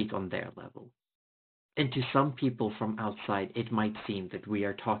I speak on their level. And to some people from outside, it might seem that we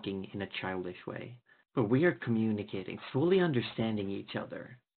are talking in a childish way, but we are communicating, fully understanding each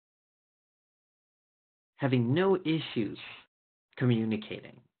other, having no issues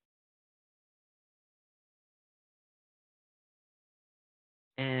communicating.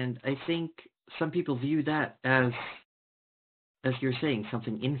 And I think some people view that as you're saying,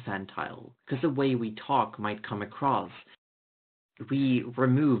 something infantile, because the way we talk might come across. We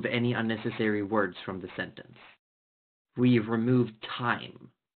remove any unnecessary words from the sentence. We remove time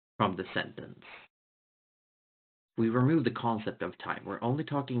from the sentence. We remove the concept of time. We're only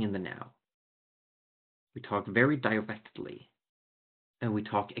talking in the now. We talk very directly, and we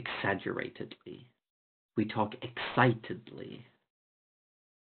talk exaggeratedly. We talk excitedly.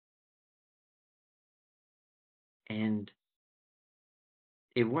 And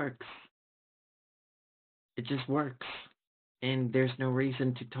it works. It just works. And there's no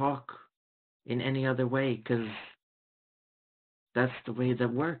reason to talk in any other way, because that's the way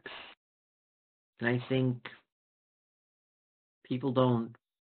that works. And I think people don't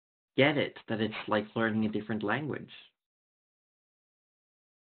get it, that it's like learning a different language.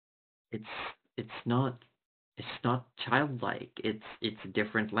 It's not childlike. It's a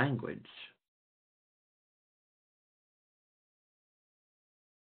different language.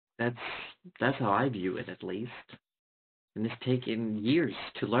 That's how I view it, at least. And it's taken years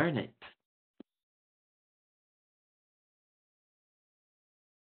to learn it.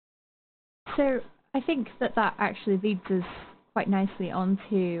 So I think that actually leads us quite nicely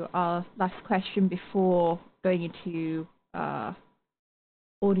onto our last question before going into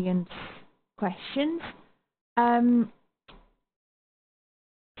audience questions.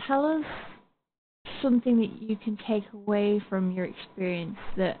 Tell us something that you can take away from your experience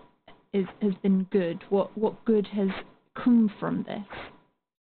that has been good? What good has come from this?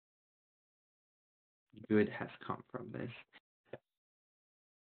 Good has come from this.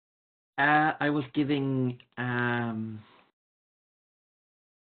 I was giving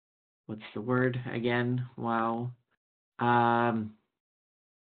what's the word again? Wow.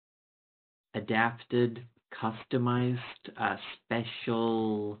 Adapted, customized,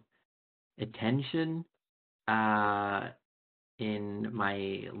 special attention in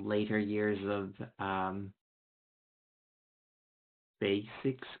my later years of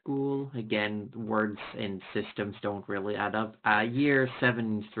basic school. Again, words and systems don't really add up. Year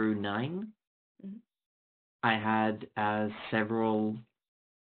 7 through 9, I had several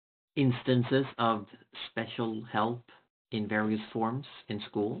instances of special help in various forms in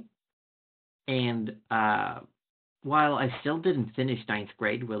school. And while I still didn't finish 9th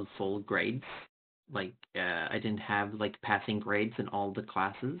grade with full grades, like I didn't have like passing grades in all the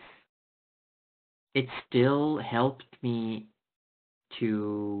classes, it still helped me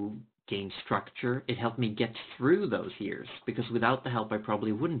to gain structure. It helped me get through those years, because without the help I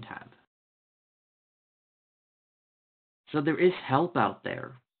probably wouldn't have. So there is help out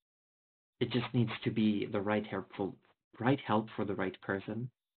there. It just needs to be the right help for the right person.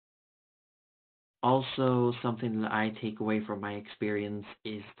 Also, something that I take away from my experience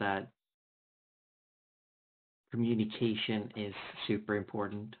is that communication is super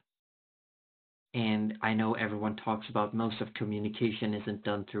important. And I know everyone talks about most of communication isn't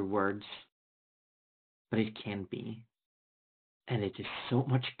done through words, but it can be. And it is so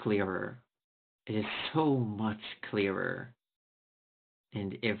much clearer. It is so much clearer.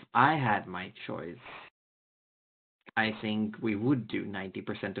 And if I had my choice, I think we would do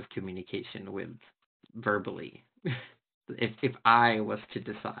 90% of communication with verbally. if I was to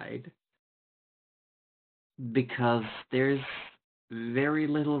decide. Because there's very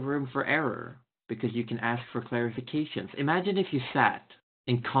little room for error, because you can ask for clarifications. Imagine if you sat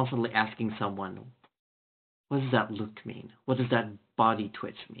and constantly asking someone, what does that look mean? What does that body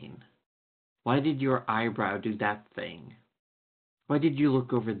twitch mean? Why did your eyebrow do that thing? Why did you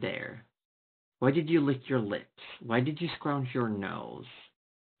look over there? Why did you lick your lips? Why did you scrunch your nose?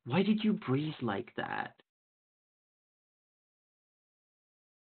 Why did you breathe like that?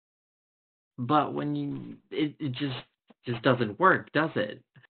 But when it just doesn't work, does it?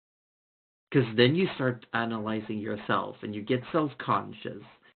 Because then you start analyzing yourself and you get self-conscious,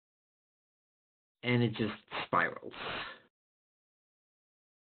 and it just spirals.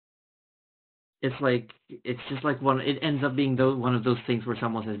 It's just like it ends up being one of those things where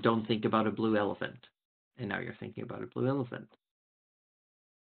someone says, don't think about a blue elephant. And now you're thinking about a blue elephant.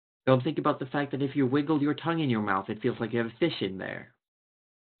 Don't think about the fact that if you wiggle your tongue in your mouth, it feels like you have a fish in there.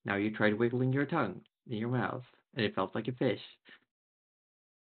 Now you tried wiggling your tongue in your mouth, and it felt like a fish.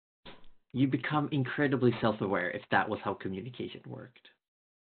 You become incredibly self-aware if that was how communication worked.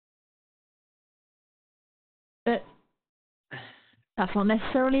 But that's not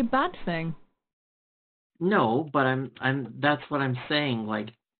necessarily a bad thing. No, but that's what I'm saying, like,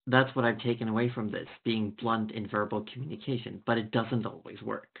 that's what I've taken away from this, being blunt in verbal communication, but it doesn't always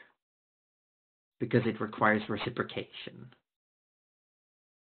work. Because it requires reciprocation.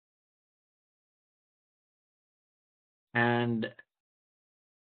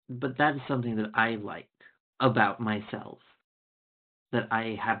 But that is something that I like about myself. That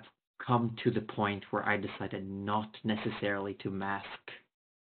I have come to the point where I decided not necessarily to mask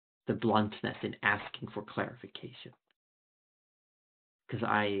the bluntness in asking for clarification. Because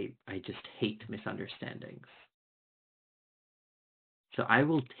I just hate misunderstandings. So I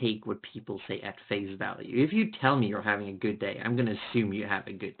will take what people say at face value. If you tell me you're having a good day, I'm going to assume you have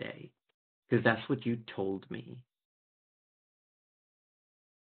a good day. Because that's what you told me.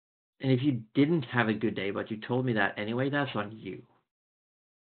 And if you didn't have a good day, but you told me that anyway, that's on you.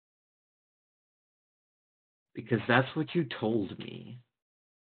 Because that's what you told me.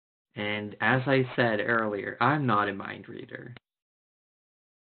 And as I said earlier, I'm not a mind reader.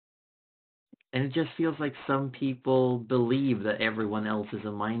 And it just feels like some people believe that everyone else is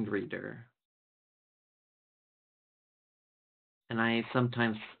a mind reader. And I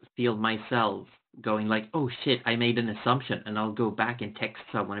sometimes feel myself going like, oh shit, I made an assumption, and I'll go back and text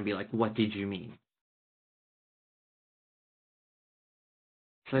someone and be like, what did you mean?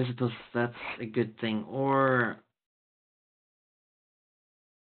 So I suppose that's a good thing. Or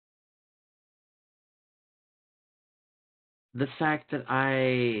the fact that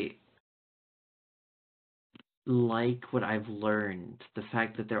I like what I've learned, the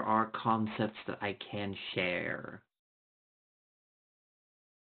fact that there are concepts that I can share.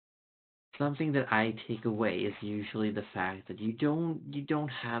 something that I take away is usually the fact that you don't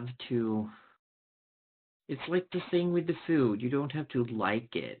have to. It's like the thing with the food. You don't have to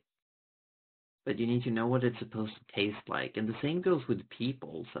like it, but you need to know what it's supposed to taste like. And the same goes with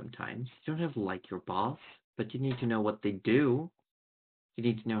people sometimes. You don't have to like your boss, but you need to know what they do. You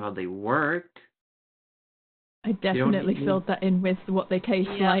need to know how they work. I You don't definitely need. filled that in with what they taste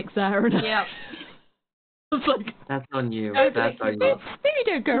Yeah. like, Sarah. Yeah. It's like, That's on you. Don't That's lick on your you. boss. maybe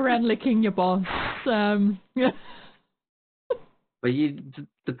don't go around licking your boss. But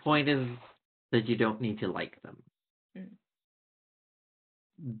the point is that you don't need to like them, Mm.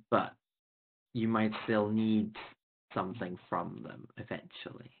 but you might still need something from them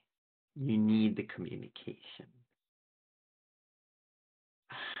eventually. You need the communication.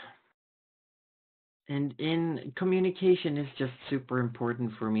 And in communication is just super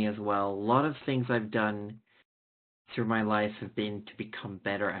important for me as well. A lot of things I've done through my life have been to become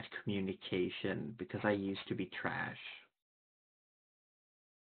better at communication because I used to be trash.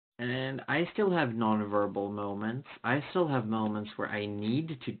 And I still have nonverbal moments. I still have moments where I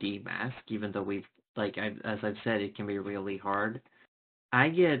need to demask, even though as I've said, it can be really hard. I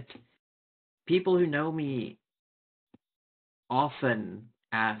get people who know me often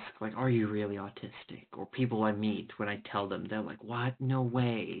ask, like, "Are you really autistic?" Or people I meet when I tell them, they're like, "What? No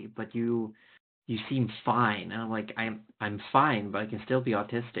way! But you seem fine." And I'm like, I'm fine, but I can still be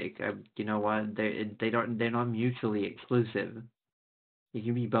autistic. You know what? They're not mutually exclusive. You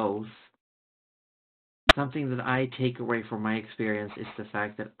can be both. Something that I take away from my experience is the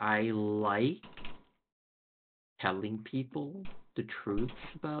fact that I like telling people the truths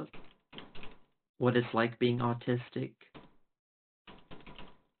about what it's like being autistic.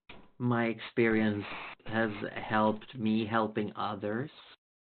 My experience has helped me helping others.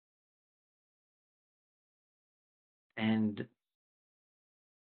 And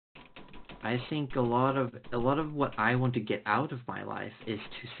I think a lot of what I want to get out of my life is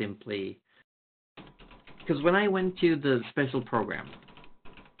to simply, because when I went to the special program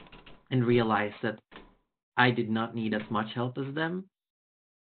and realized that I did not need as much help as them,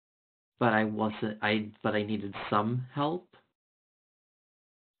 but I needed some help.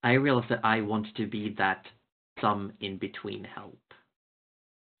 I realized that I wanted to be that some in between help.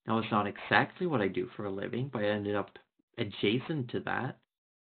 Now it's not exactly what I do for a living, but I ended up adjacent to that.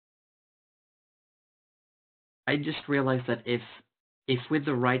 I just realized that if with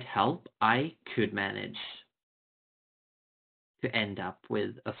the right help I could manage to end up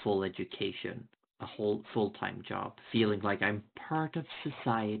with a full education, a whole full-time job, feeling like I'm part of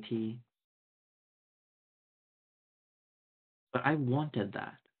society. But I wanted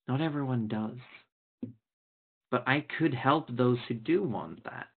that. Not everyone does. But I could help those who do want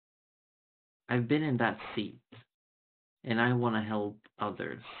that. I've been in that seat, and I want to help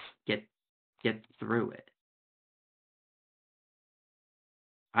others get through it.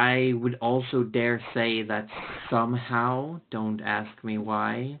 I would also dare say that somehow, don't ask me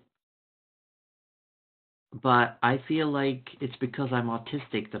why, but I feel like it's because I'm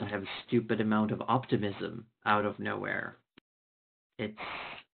autistic that I have a stupid amount of optimism out of nowhere. It's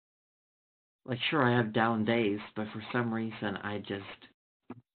like, sure, I have down days, but for some reason I just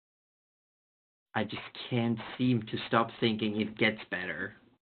can't seem to stop thinking it gets better.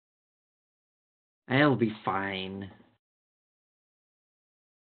 It'll be fine.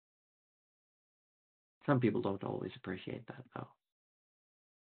 Some people don't always appreciate that, though.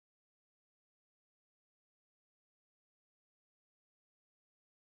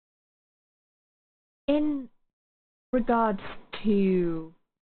 In regards to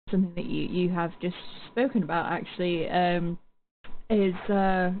something that you have just spoken about, actually, is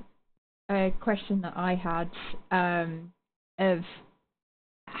a question that I had of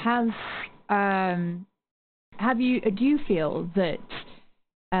has do you feel that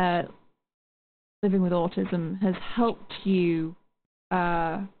living with autism has helped you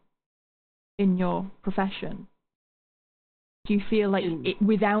in your profession? Do you feel like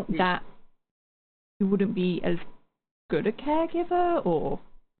without that you wouldn't be as good a caregiver, or?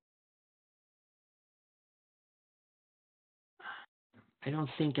 I don't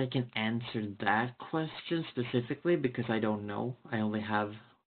think I can answer that question specifically because I don't know. I only have,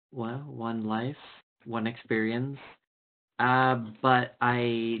 well, one life, one experience. But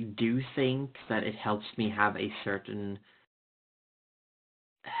I do think that it helps me have a certain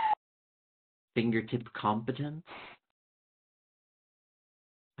fingertip competence,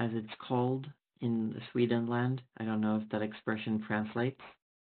 as it's called in Swedenland. I don't know if that expression translates.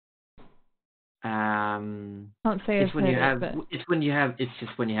 Can't say It's I've when you heard have it, but it's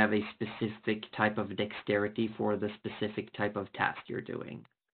just when you have a specific type of dexterity for the specific type of task you're doing.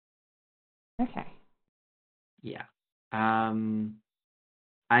 Okay. Yeah.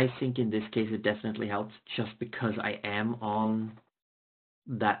 I think in this case it definitely helps just because I am on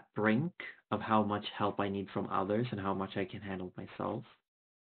that brink of how much help I need from others and how much I can handle myself.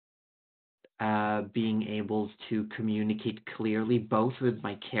 Being able to communicate clearly both with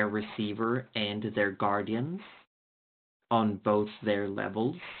my care receiver and their guardians on both their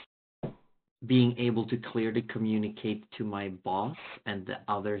levels. Being able to clearly communicate to my boss and the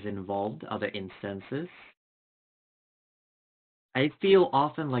others involved, other instances. I feel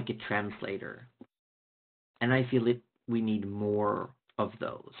often like a translator, and I feel we need more of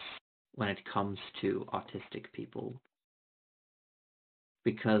those when it comes to autistic people.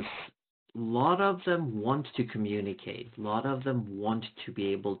 Because a lot of them want to communicate, a lot of them want to be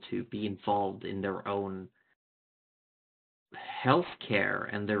able to be involved in their own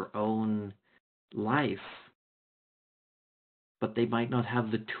healthcare and their own life, but they might not have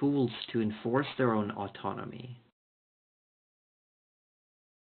the tools to enforce their own autonomy.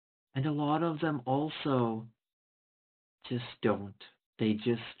 And a lot of them also just don't.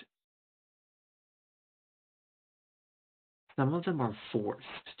 Some of them are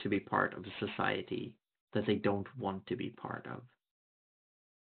forced to be part of a society that they don't want to be part of.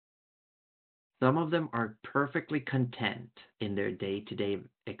 Some of them are perfectly content in their day-to-day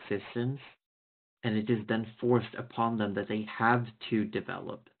existence, and it is then forced upon them that they have to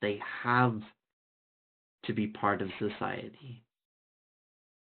develop, they have to be part of society.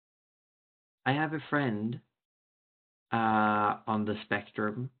 I have a friend on the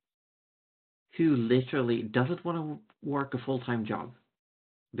spectrum who literally doesn't want to work a full-time job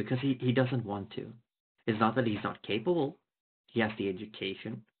because he doesn't want to. It's not that he's not capable. He has the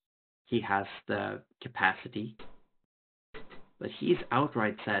education. He has the capacity. But he's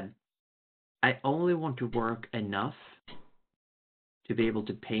outright said, I only want to work enough to be able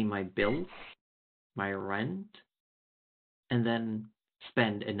to pay my bills, my rent, and then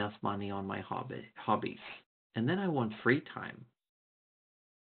spend enough money on my hobbies. And then I want free time.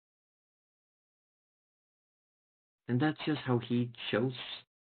 And that's just how he chose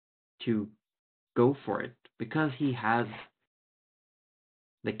to go for it, because he has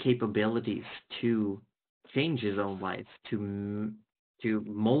the capabilities to change his own life, to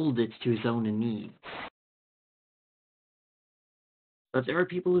mold it to his own needs. But there are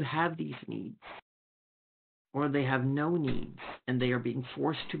people who have these needs, or they have no needs, and they are being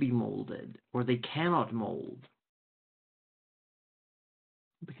forced to be molded, or they cannot mold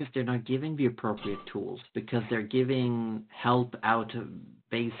because they're not giving the appropriate tools, because they're giving help out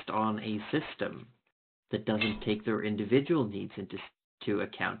based on a system that doesn't take their individual needs into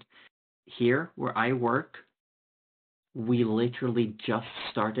account. Here, where I work, we literally just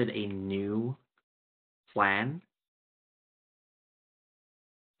started a new plan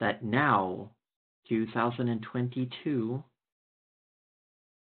that now, 2022,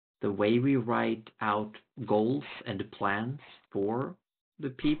 the way we write out goals and plans for the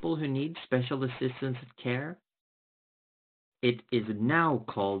people who need special assistance and care, it is now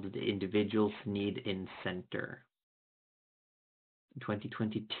called the Individuals Need in Center. In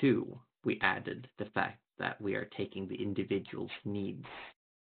 2022, we added the fact that we are taking the individual's needs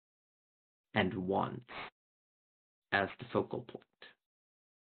and wants as the focal point.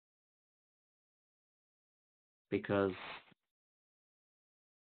 Because,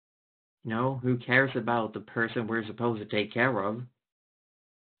 who cares about the person we're supposed to take care of?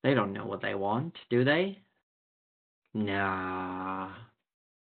 They don't know what they want, do they? Nah.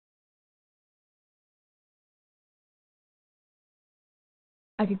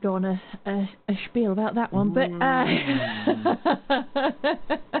 I could go on a spiel about that one, but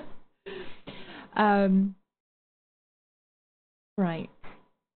right.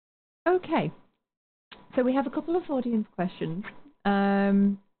 Okay. So we have a couple of audience questions.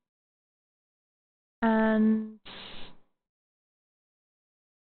 And I'm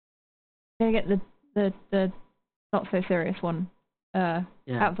gonna get the not so serious one out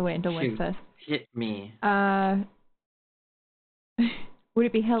of the way and done with first. Hit me. Would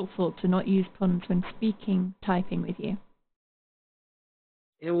it be helpful to not use puns when typing with you?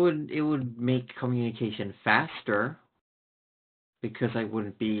 It would make communication faster, because I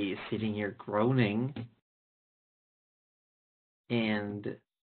wouldn't be sitting here groaning and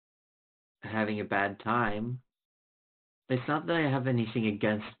having a bad time. It's not that I have anything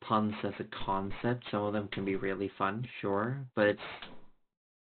against puns as a concept. Some of them can be really fun, sure, but it's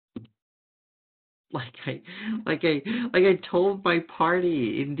like I told my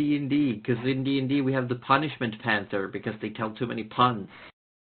party in D&D, because in D&D we have the Punishment Panther because they tell too many puns.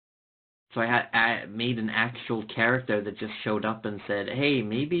 So I made an actual character that just showed up and said, "Hey,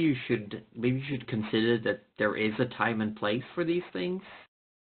 maybe you should consider that there is a time and place for these things."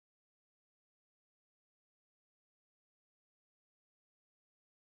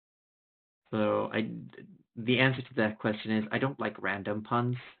 So the answer to that question is I don't like random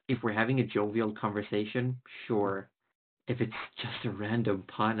puns. If we're having a jovial conversation, sure. If it's just a random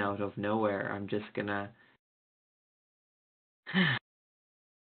pun out of nowhere, I'm just gonna.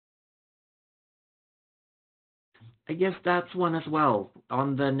 I guess that's one as well.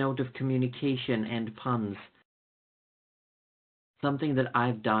 On the note of communication and puns, something that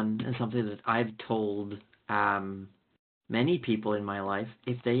I've done and something that I've told many people in my life,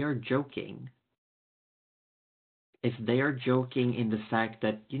 if they are joking in the fact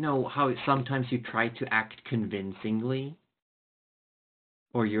that, you know, how sometimes you try to act convincingly,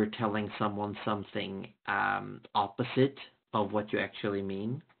 or you're telling someone something opposite of what you actually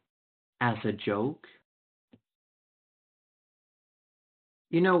mean as a joke.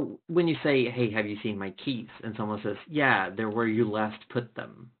 You know, when you say, "Hey, have you seen my keys?" and someone says, "Yeah, they're where you last put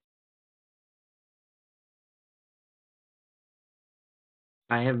them."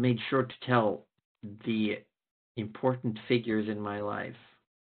 I have made sure to tell the important figures in my life,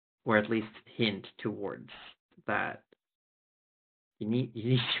 or at least hint towards that. You need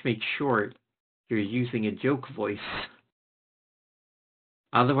to make sure you're using a joke voice.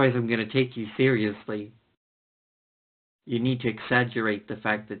 Otherwise, I'm going to take you seriously. You need to exaggerate the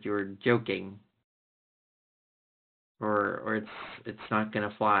fact that you're joking, or it's not going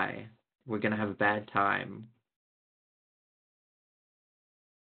to fly. We're going to have a bad time.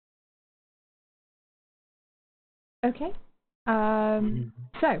 Okay.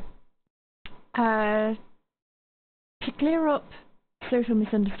 So, to clear up social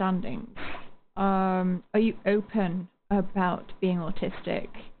misunderstandings, are you open about being autistic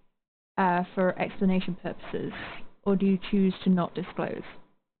for explanation purposes, or do you choose to not disclose?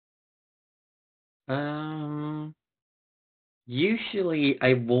 Usually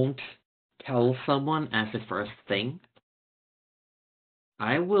I won't tell someone as a first thing.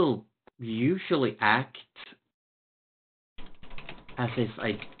 I will usually act as if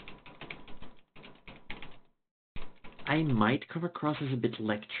I might come across as a bit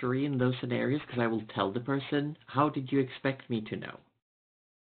lectury in those scenarios, because I will tell the person, "How did you expect me to know?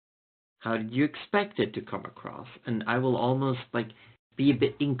 How did you expect it to come across?" And I will almost be a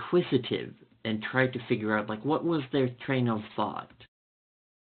bit inquisitive and try to figure out what was their train of thought?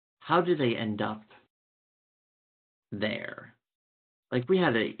 How did they end up there? We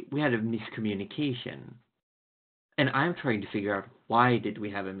had a miscommunication, and I'm trying to figure out why did we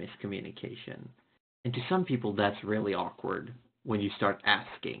have a miscommunication. And to some people, that's really awkward when you start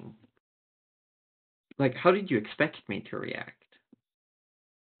asking. How did you expect me to react?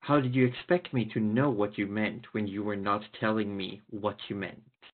 How did you expect me to know what you meant when you were not telling me what you meant?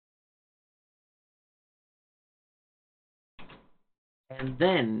 And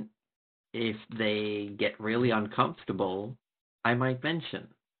then, if they get really uncomfortable, I might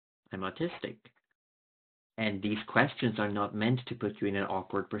mention, "I'm autistic. And these questions are not meant to put you in an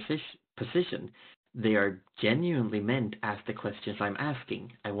awkward position. They are genuinely meant as the questions I'm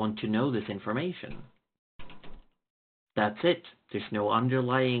asking. I want to know this information." That's it. There's no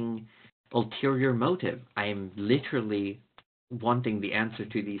underlying ulterior motive. I'm literally wanting the answer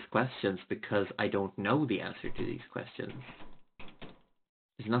to these questions because I don't know the answer to these questions.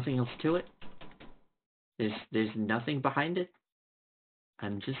 There's nothing else to it. There's nothing behind it.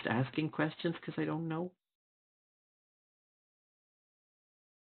 I'm just asking questions because I don't know.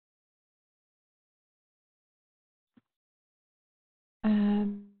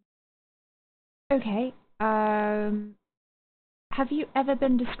 Okay. Have you ever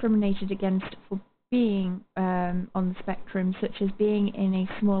been discriminated against for being on the spectrum, such as being in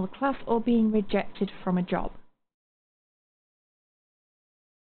a smaller class or being rejected from a job?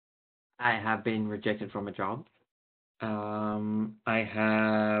 I have been rejected from a job. I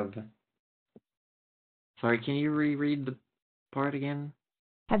have. Sorry, can you reread the part again?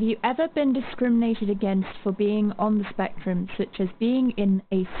 Have you ever been discriminated against for being on the spectrum, such as being in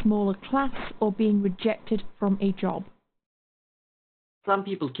a smaller class or being rejected from a job? Some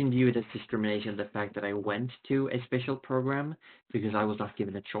people can view it as discrimination, the fact that I went to a special program because I was not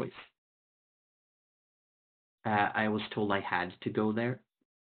given a choice. I was told I had to go there.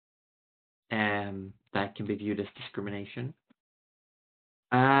 That can be viewed as discrimination.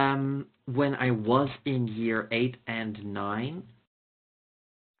 When I was in year 8 and 9,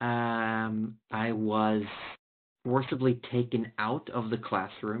 I was forcibly taken out of the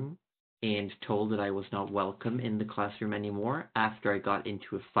classroom and told that I was not welcome in the classroom anymore after I got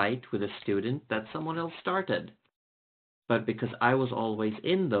into a fight with a student that someone else started. But because I was always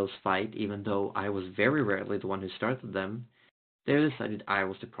in those fights, even though I was very rarely the one who started them, they decided I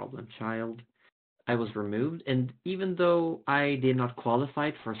was the problem child. I was removed, and even though I did not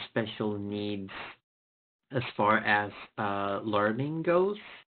qualify for special needs as far as learning goes,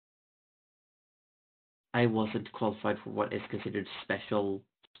 I wasn't qualified for what is considered special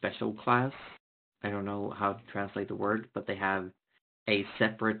class. I don't know how to translate the word, but they have a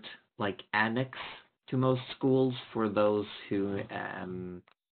separate like annex to most schools for those who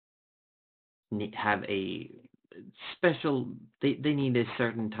have a special they need a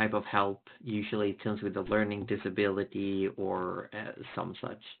certain type of help, usually it comes with a learning disability or some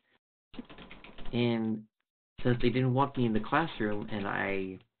such. And since they didn't want me in the classroom and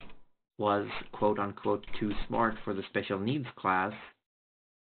I was quote unquote too smart for the special needs class,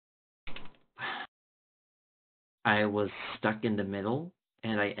 I was stuck in the middle,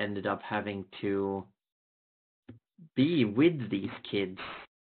 and I ended up having to be with these kids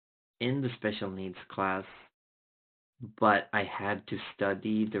in the special needs class, but I had to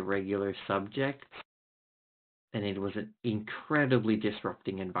study the regular subjects, and it was an incredibly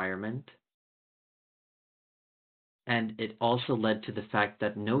disrupting environment. And it also led to the fact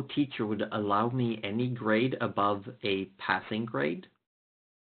that no teacher would allow me any grade above a passing grade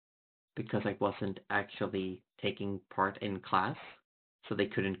because I wasn't actually taking part in class. So they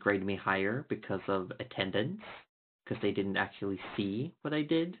couldn't grade me higher because of attendance, because they didn't actually see what I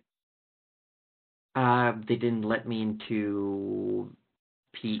did. They didn't let me into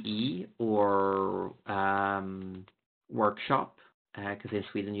PE or workshop, because in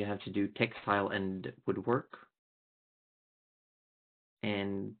Sweden you have to do textile and woodwork.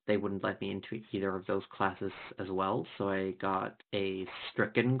 And they wouldn't let me into either of those classes as well, so I got a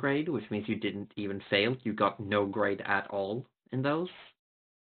stricken grade, which means you didn't even fail, you got no grade at all in those.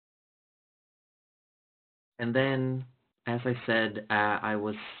 And then, as I said, I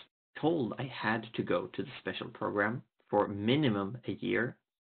was told I had to go to the special program for minimum a year.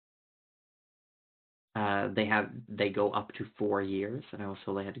 They go up to 4 years, and I was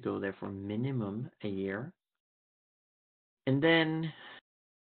told I had to go there for minimum a year. And then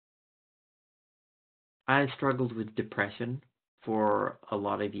I struggled with depression for a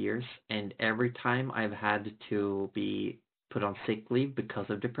lot of years, and every time I've had to be put on sick leave because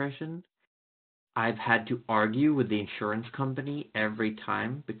of depression, I've had to argue with the insurance company every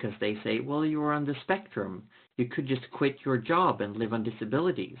time because they say, well, you're on the spectrum. You could just quit your job and live on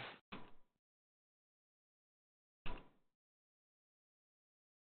disabilities.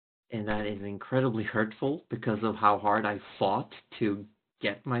 And that is incredibly hurtful because of how hard I fought to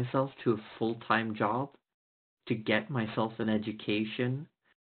get myself to a full-time job, to get myself an education.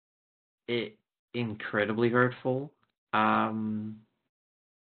 It incredibly hurtful. I've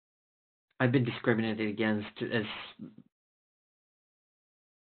been discriminated against. As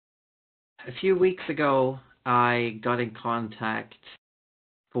a few weeks ago, I got in contact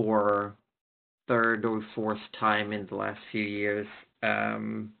for third or fourth time in the last few years.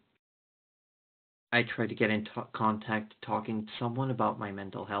 I tried to get in contact talking to someone about my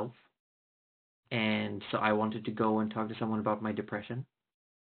mental health. And so I wanted to go and talk to someone about my depression.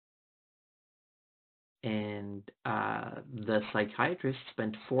 And the psychiatrist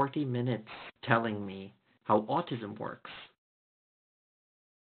spent 40 minutes telling me how autism works.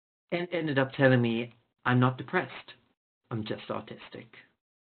 And ended up telling me I'm not depressed. I'm just autistic.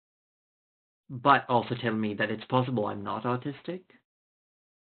 But also telling me that it's possible I'm not autistic.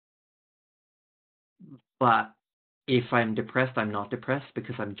 But if I'm depressed, I'm not depressed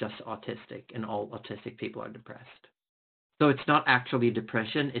because I'm just autistic, and all autistic people are depressed. So it's not actually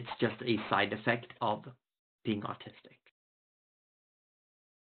depression, it's just a side effect of being autistic.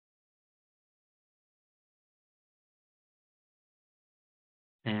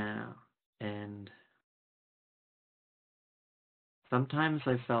 And sometimes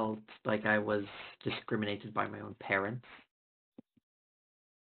I felt like I was discriminated by my own parents.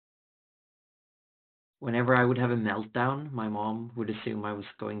 Whenever I would have a meltdown, my mom would assume I was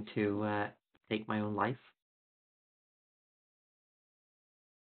going to take my own life.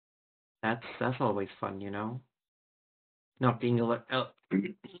 That's always fun, you know? Not being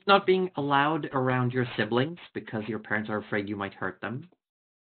not being allowed around your siblings because your parents are afraid you might hurt them.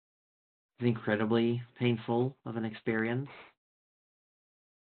 It's incredibly painful of an experience.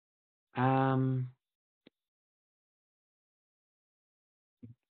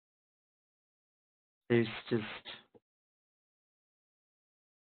 There's just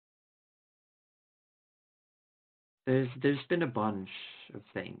there's been a bunch of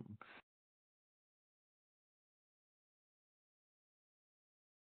things.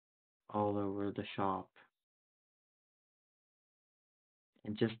 all over the shop.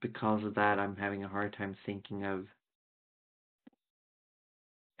 And just because of that, I'm having a hard time thinking of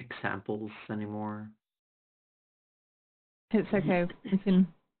examples anymore. It's okay. We can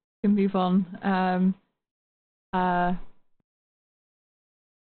move on.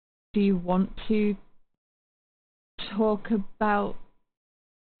 Do you want to talk about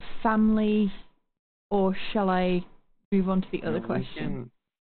family, or shall I move on to the other question?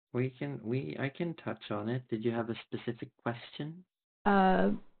 I can touch on it. Did you have a specific question?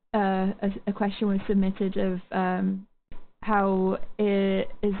 A question was submitted of how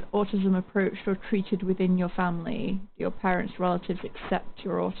is autism approached or treated within your family? Do your parents, relatives accept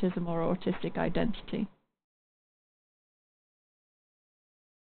your autism or autistic identity?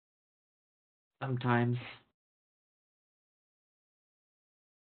 Sometimes.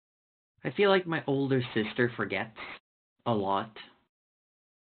 I feel like my older sister forgets a lot,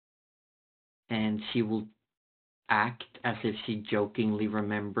 and she will act as if she jokingly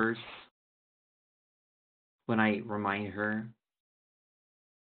remembers when I remind her.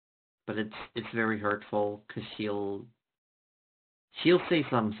 But it's very hurtful because she'll say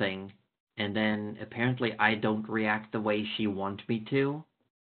something, and then apparently I don't react the way she wants me to,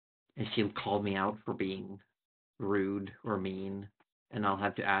 and she'll call me out for being rude or mean, and I'll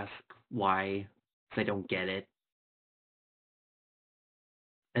have to ask why, because I don't get it.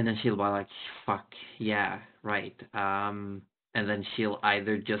 And then she'll be like, fuck, yeah, right. And then she'll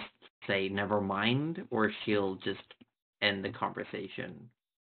either just say never mind, or she'll just end the conversation.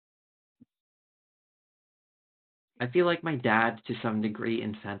 I feel like my dad, to some degree,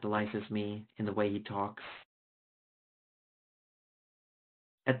 infantilizes me in the way he talks.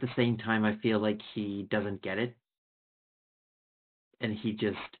 At the same time, I feel like he doesn't get it. And he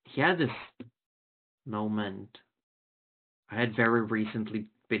had this moment. I had very recently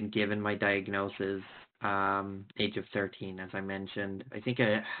been given my diagnosis, age of 13, as I mentioned. I think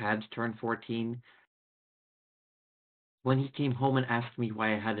I had turned 14 when he came home and asked me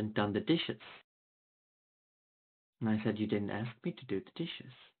why I hadn't done the dishes. And I said, you didn't ask me to do the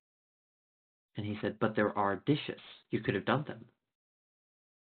dishes. And he said, but there are dishes. You could have done them.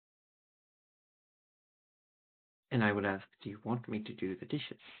 And I would ask, do you want me to do the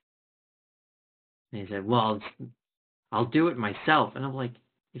dishes? And he said, well, I'll do it myself. And I'm like,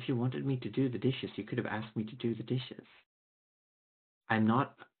 if you wanted me to do the dishes, you could have asked me to do the dishes. I'm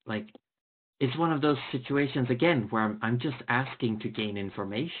not, like, it's one of those situations, again, where I'm just asking to gain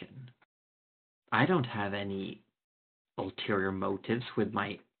information. I don't have any ulterior motives with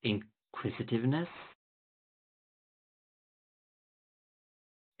my inquisitiveness.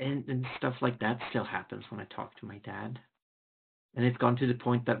 And stuff like that still happens when I talk to my dad. And it's gone to the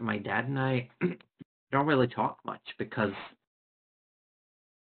point that my dad and I don't really talk much because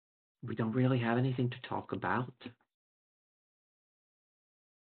we don't really have anything to talk about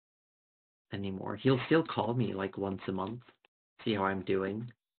anymore. He'll still call me like once a month, see how I'm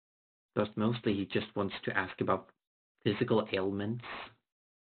doing. But mostly he just wants to ask about physical ailments.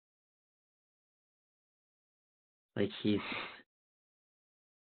 Like he's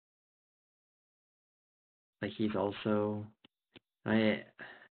also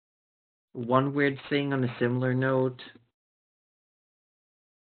one weird thing on a similar note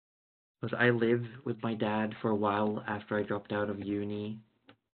was I lived with my dad for a while after I dropped out of uni,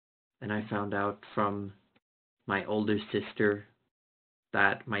 and I found out from my older sister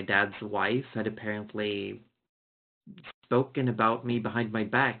that my dad's wife had apparently spoken about me behind my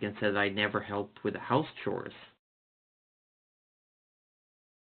back and said I never helped with the house chores.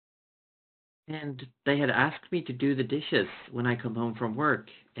 And they had asked me to do the dishes when I come home from work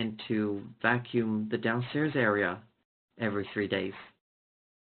and to vacuum the downstairs area every 3 days.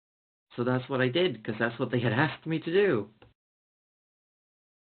 So that's what I did, because that's what they had asked me to do.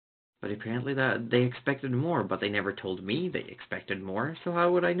 But apparently that they expected more, but they never told me they expected more, so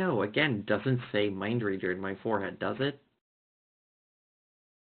how would I know? Again, doesn't say mind reader in my forehead, does it?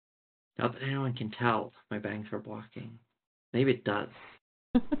 Not that anyone can tell my bangs are blocking. Maybe it does.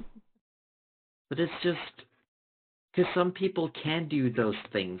 But it's just because some people can do those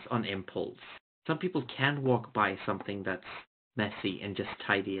things on impulse. Some people can walk by something that's messy and just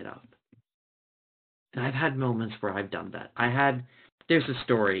tidy it up. And I've had moments where I've done that. There's a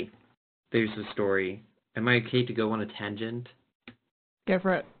story. Am I okay to go on a tangent? Go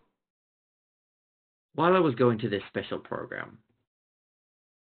for it. While I was going to this special program,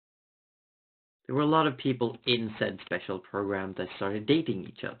 there were a lot of people in said special program that started dating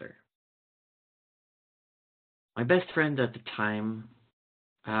each other. My best friend at the time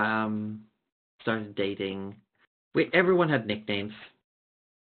started dating. Everyone had nicknames.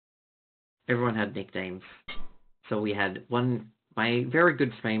 everyone had nicknames. So we had my very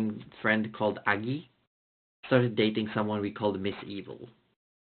good friend called Aggie started dating someone we called Miss Evil.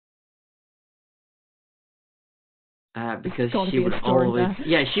 Because she would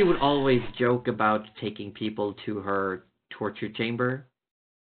always joke about taking people to her torture chamber.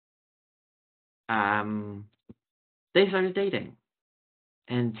 They started dating.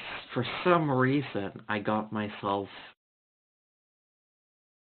 And for some reason, I got myself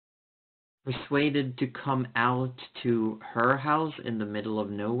persuaded to come out to her house in the middle of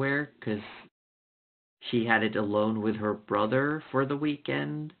nowhere because she had it alone with her brother for the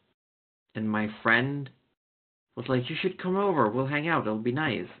weekend. And my friend was like, you should come over, we'll hang out, it'll be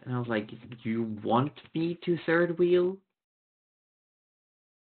nice. And I was like, you want me to third wheel?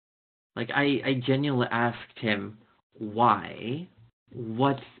 Like, I genuinely asked him, why?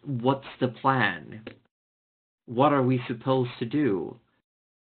 What's the plan? What are we supposed to do?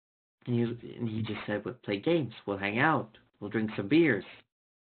 And he just said, we'll play games, we'll hang out, we'll drink some beers.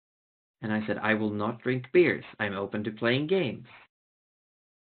 And I said, I will not drink beers, I'm open to playing games.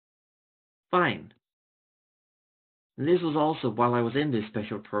 Fine. And this was also, while I was in this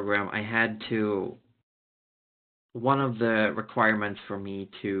special program, I had to... One of the requirements for me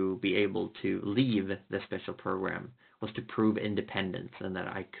to be able to leave the special program was to prove independence and that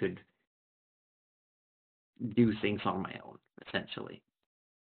I could do things on my own, essentially.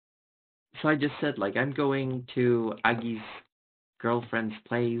 So I just said, like, I'm going to Aggie's girlfriend's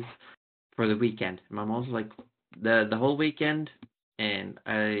place for the weekend. And my mom was like, the whole weekend? And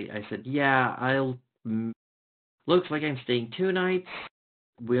I said, yeah, looks like I'm staying 2 nights.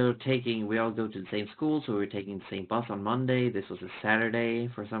 We all go to the same school, so we were taking the same bus on Monday. This was a Saturday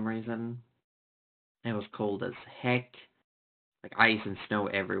for some reason. It was cold as heck. Like ice and snow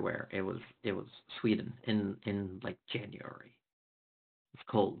everywhere. It was Sweden in like January. It's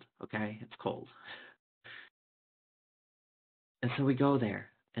cold, okay? It's cold. And so we go there,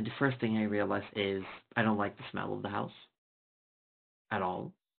 and the first thing I realize is I don't like the smell of the house at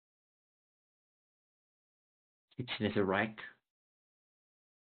all. Kitchen is a wreck.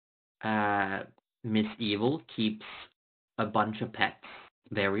 Miss Evil keeps a bunch of pets,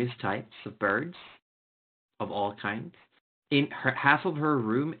 various types of birds of all kinds. Half of her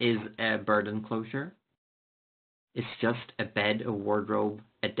room is a bird enclosure. It's just a bed, a wardrobe,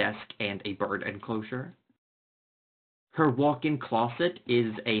 a desk, and a bird enclosure. Her walk-in closet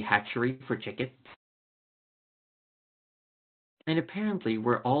is a hatchery for chickens. And apparently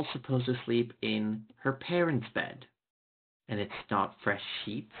we're all supposed to sleep in her parents' bed. And it's not fresh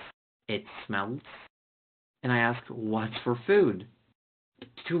sheets. It smells. And I ask, what's for food?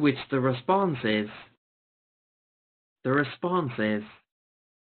 To which the response is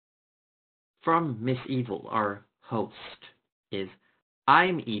from Miss Evil, our host, is,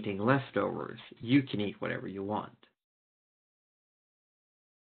 I'm eating leftovers. You can eat whatever you want.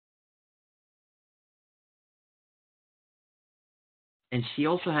 And she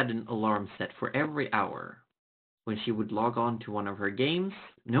also had an alarm set for every hour. When she would log on to one of her games,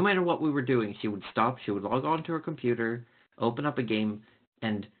 no matter what we were doing, she would stop, she would log on to her computer, open up a game,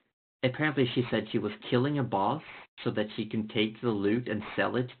 and apparently she said she was killing a boss so that she can take the loot and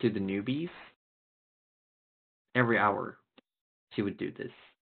sell it to the newbies. Every hour, she would do this.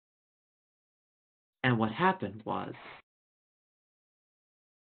 And what happened was,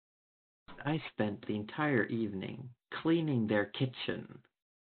 I spent the entire evening cleaning their kitchen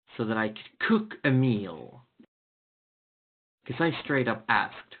so that I could cook a meal. Because I straight up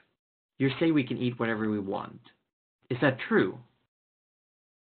asked, you say we can eat whatever we want. Is that true?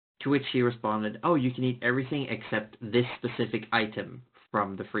 To which she responded, oh, you can eat everything except this specific item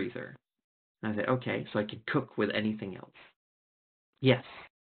from the freezer. And I said, okay, so I could cook with anything else. Yes.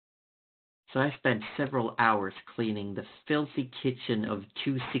 So I spent several hours cleaning the filthy kitchen of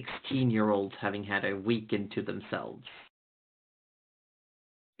 2 16-year-olds having had a weekend to themselves.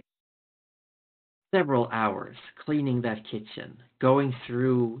 Several hours cleaning that kitchen, going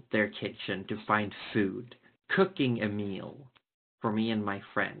through their kitchen to find food, cooking a meal for me and my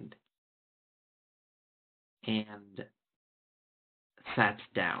friend, and sat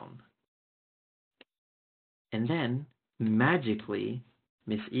down. And then, magically,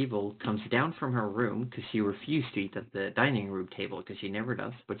 Miss Evil comes down from her room because she refused to eat at the dining room table because she never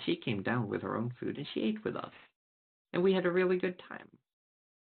does, but she came down with her own food and she ate with us. And we had a really good time.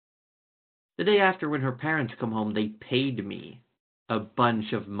 The day after, when her parents come home, they paid me a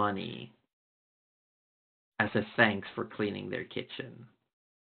bunch of money as a thanks for cleaning their kitchen.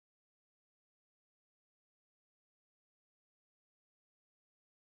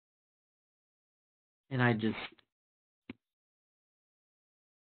 And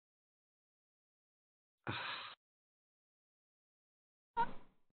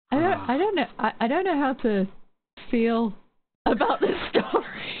I don't know. I don't know how to feel about this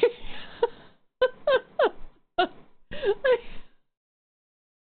story.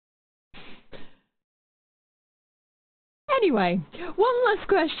 Anyway, one last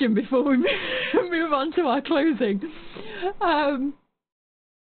question before we move on to our closing.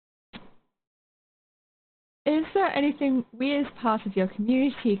 Is there anything we as part of your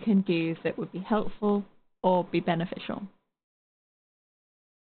community can do that would be helpful or be beneficial?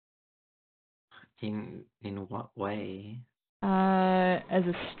 In what way? As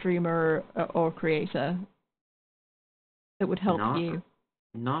a streamer or creator that would help you?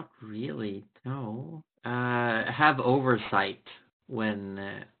 Not really, no. Have oversight when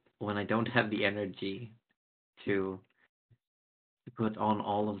I don't have the energy to put on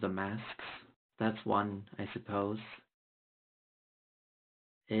all of the masks. That's one, I suppose.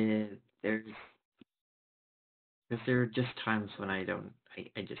 There are just times when I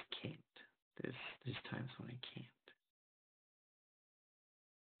just can't. There's times when I can't.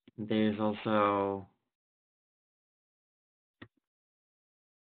 There's also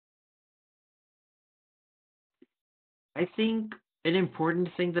I think an important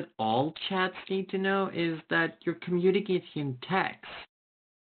thing that all chats need to know is that you're communicating in text.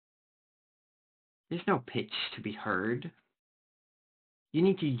 There's no pitch to be heard. You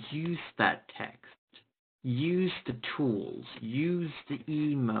need to use that text. Use the tools. Use the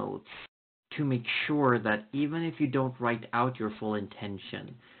emotes to make sure that even if you don't write out your full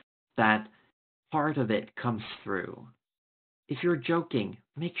intention, that part of it comes through. If you're joking,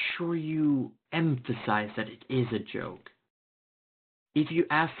 make sure you emphasize that it is a joke. If you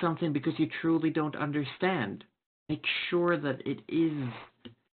ask something because you truly don't understand, make sure that it is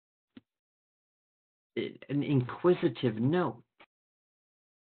an inquisitive note.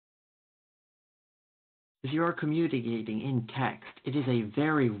 If you are communicating in text, it is a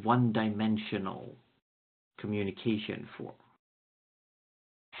very one-dimensional communication form.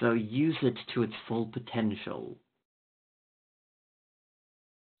 So use it to its full potential.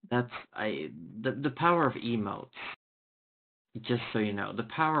 That's the power of emotes. Just so you know, the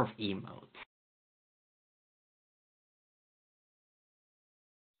power of emotes.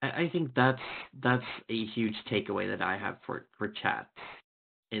 I think that's a huge takeaway that I have for chats.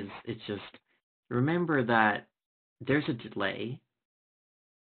 It's just remember that there's a delay.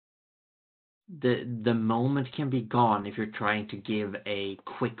 The moment can be gone if you're trying to give a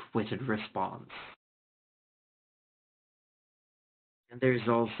quick-witted response. And there's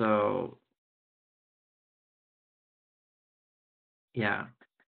also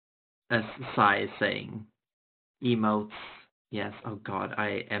as Sai is saying, emotes. Yes, oh god,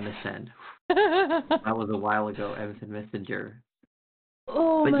 MSN. That was a while ago, MSN Messenger.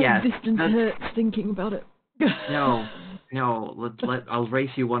 Oh, but my yes, existence hurts thinking about it. No, I'll race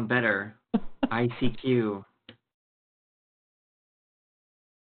you one better. ICQ.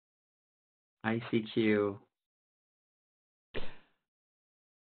 ICQ.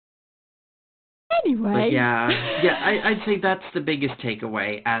 Anyway. But I'd say that's the biggest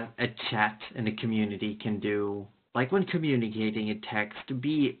takeaway a chat and a community can do. Like when communicating in text,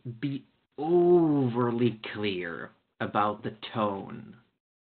 be overly clear about the tone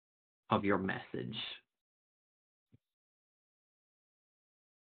of your message.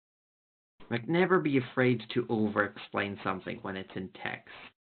 Like never be afraid to over-explain something when it's in text.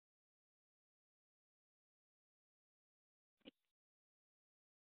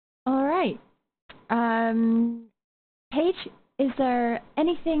 All right. Paige, is there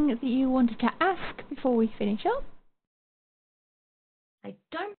anything that you wanted to ask before we finish up? I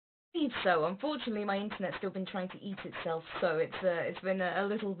don't believe so. Unfortunately, my internet's still been trying to eat itself, so it's been a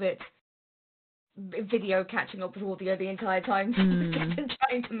little bit video catching up with audio the entire time. I've been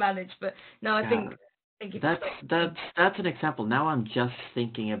trying to manage, but no, I think that's an example. Now I'm just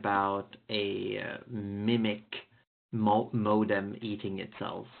thinking about a mimic modem eating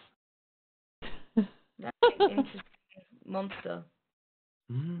itself. That's an interesting monster.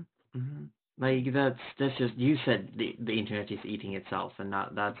 Like that's just you said the internet is eating itself, and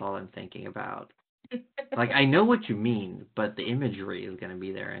that's all I'm thinking about. Like I know what you mean, but the imagery is going to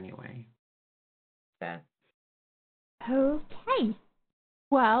be there anyway. Fair. Okay.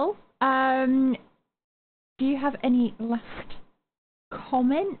 Well, do you have any last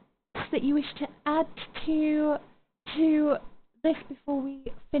comments that you wish to add to this before we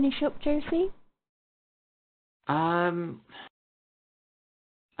finish up, Josie? I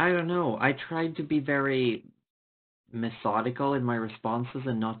don't know. I tried to be very methodical in my responses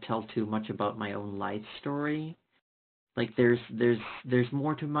and not tell too much about my own life story. like there's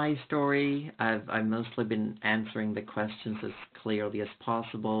more to my story. I've mostly been answering the questions as clearly as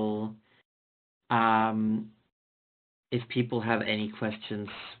possible. If people have any questions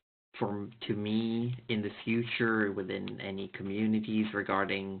to me in the future within any communities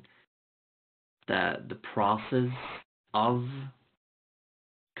regarding the process of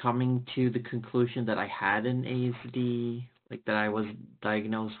coming to the conclusion that I had an ASD, like that I was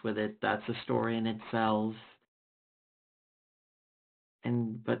diagnosed with it, that's a story in itself.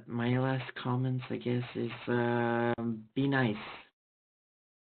 But my last comments, I guess, is be nice.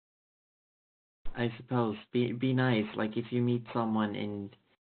 I suppose be nice. Like if you meet someone and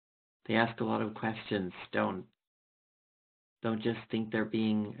they ask a lot of questions, don't just think they're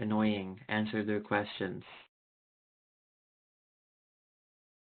being annoying. Answer their questions.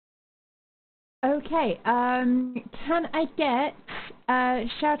 Okay, can I get a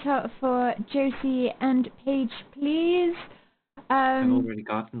shout out for Josie and Paige, please? I've already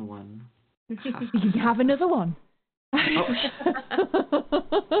gotten one. You have another one.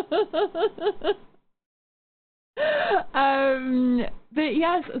 But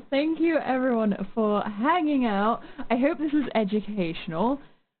yes, thank you everyone for hanging out. I hope this was educational.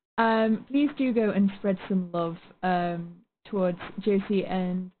 Please do go and spread some love towards Josie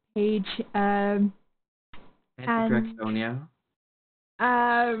and Paige. And Draxonia.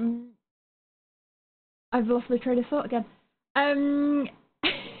 I've lost the train of thought again.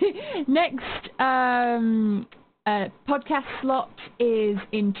 Next podcast slot is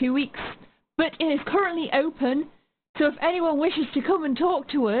in 2 weeks, but it is currently open. So if anyone wishes to come and talk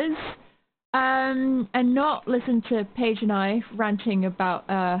to us, and not listen to Paige and I ranting about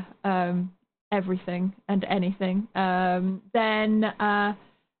everything and anything, then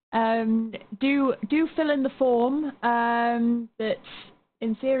do fill in the form that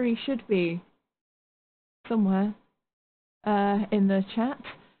in theory should be somewhere in the chat.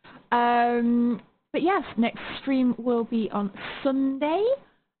 But yes, next stream will be on Sunday.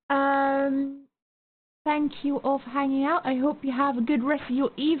 Thank you all for hanging out. I hope you have a good rest of your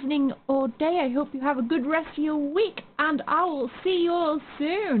evening or day. I hope you have a good rest of your week, and I will see you all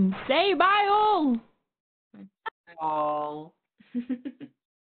soon. Say bye all. Bye all.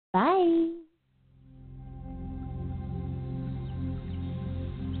 Bye.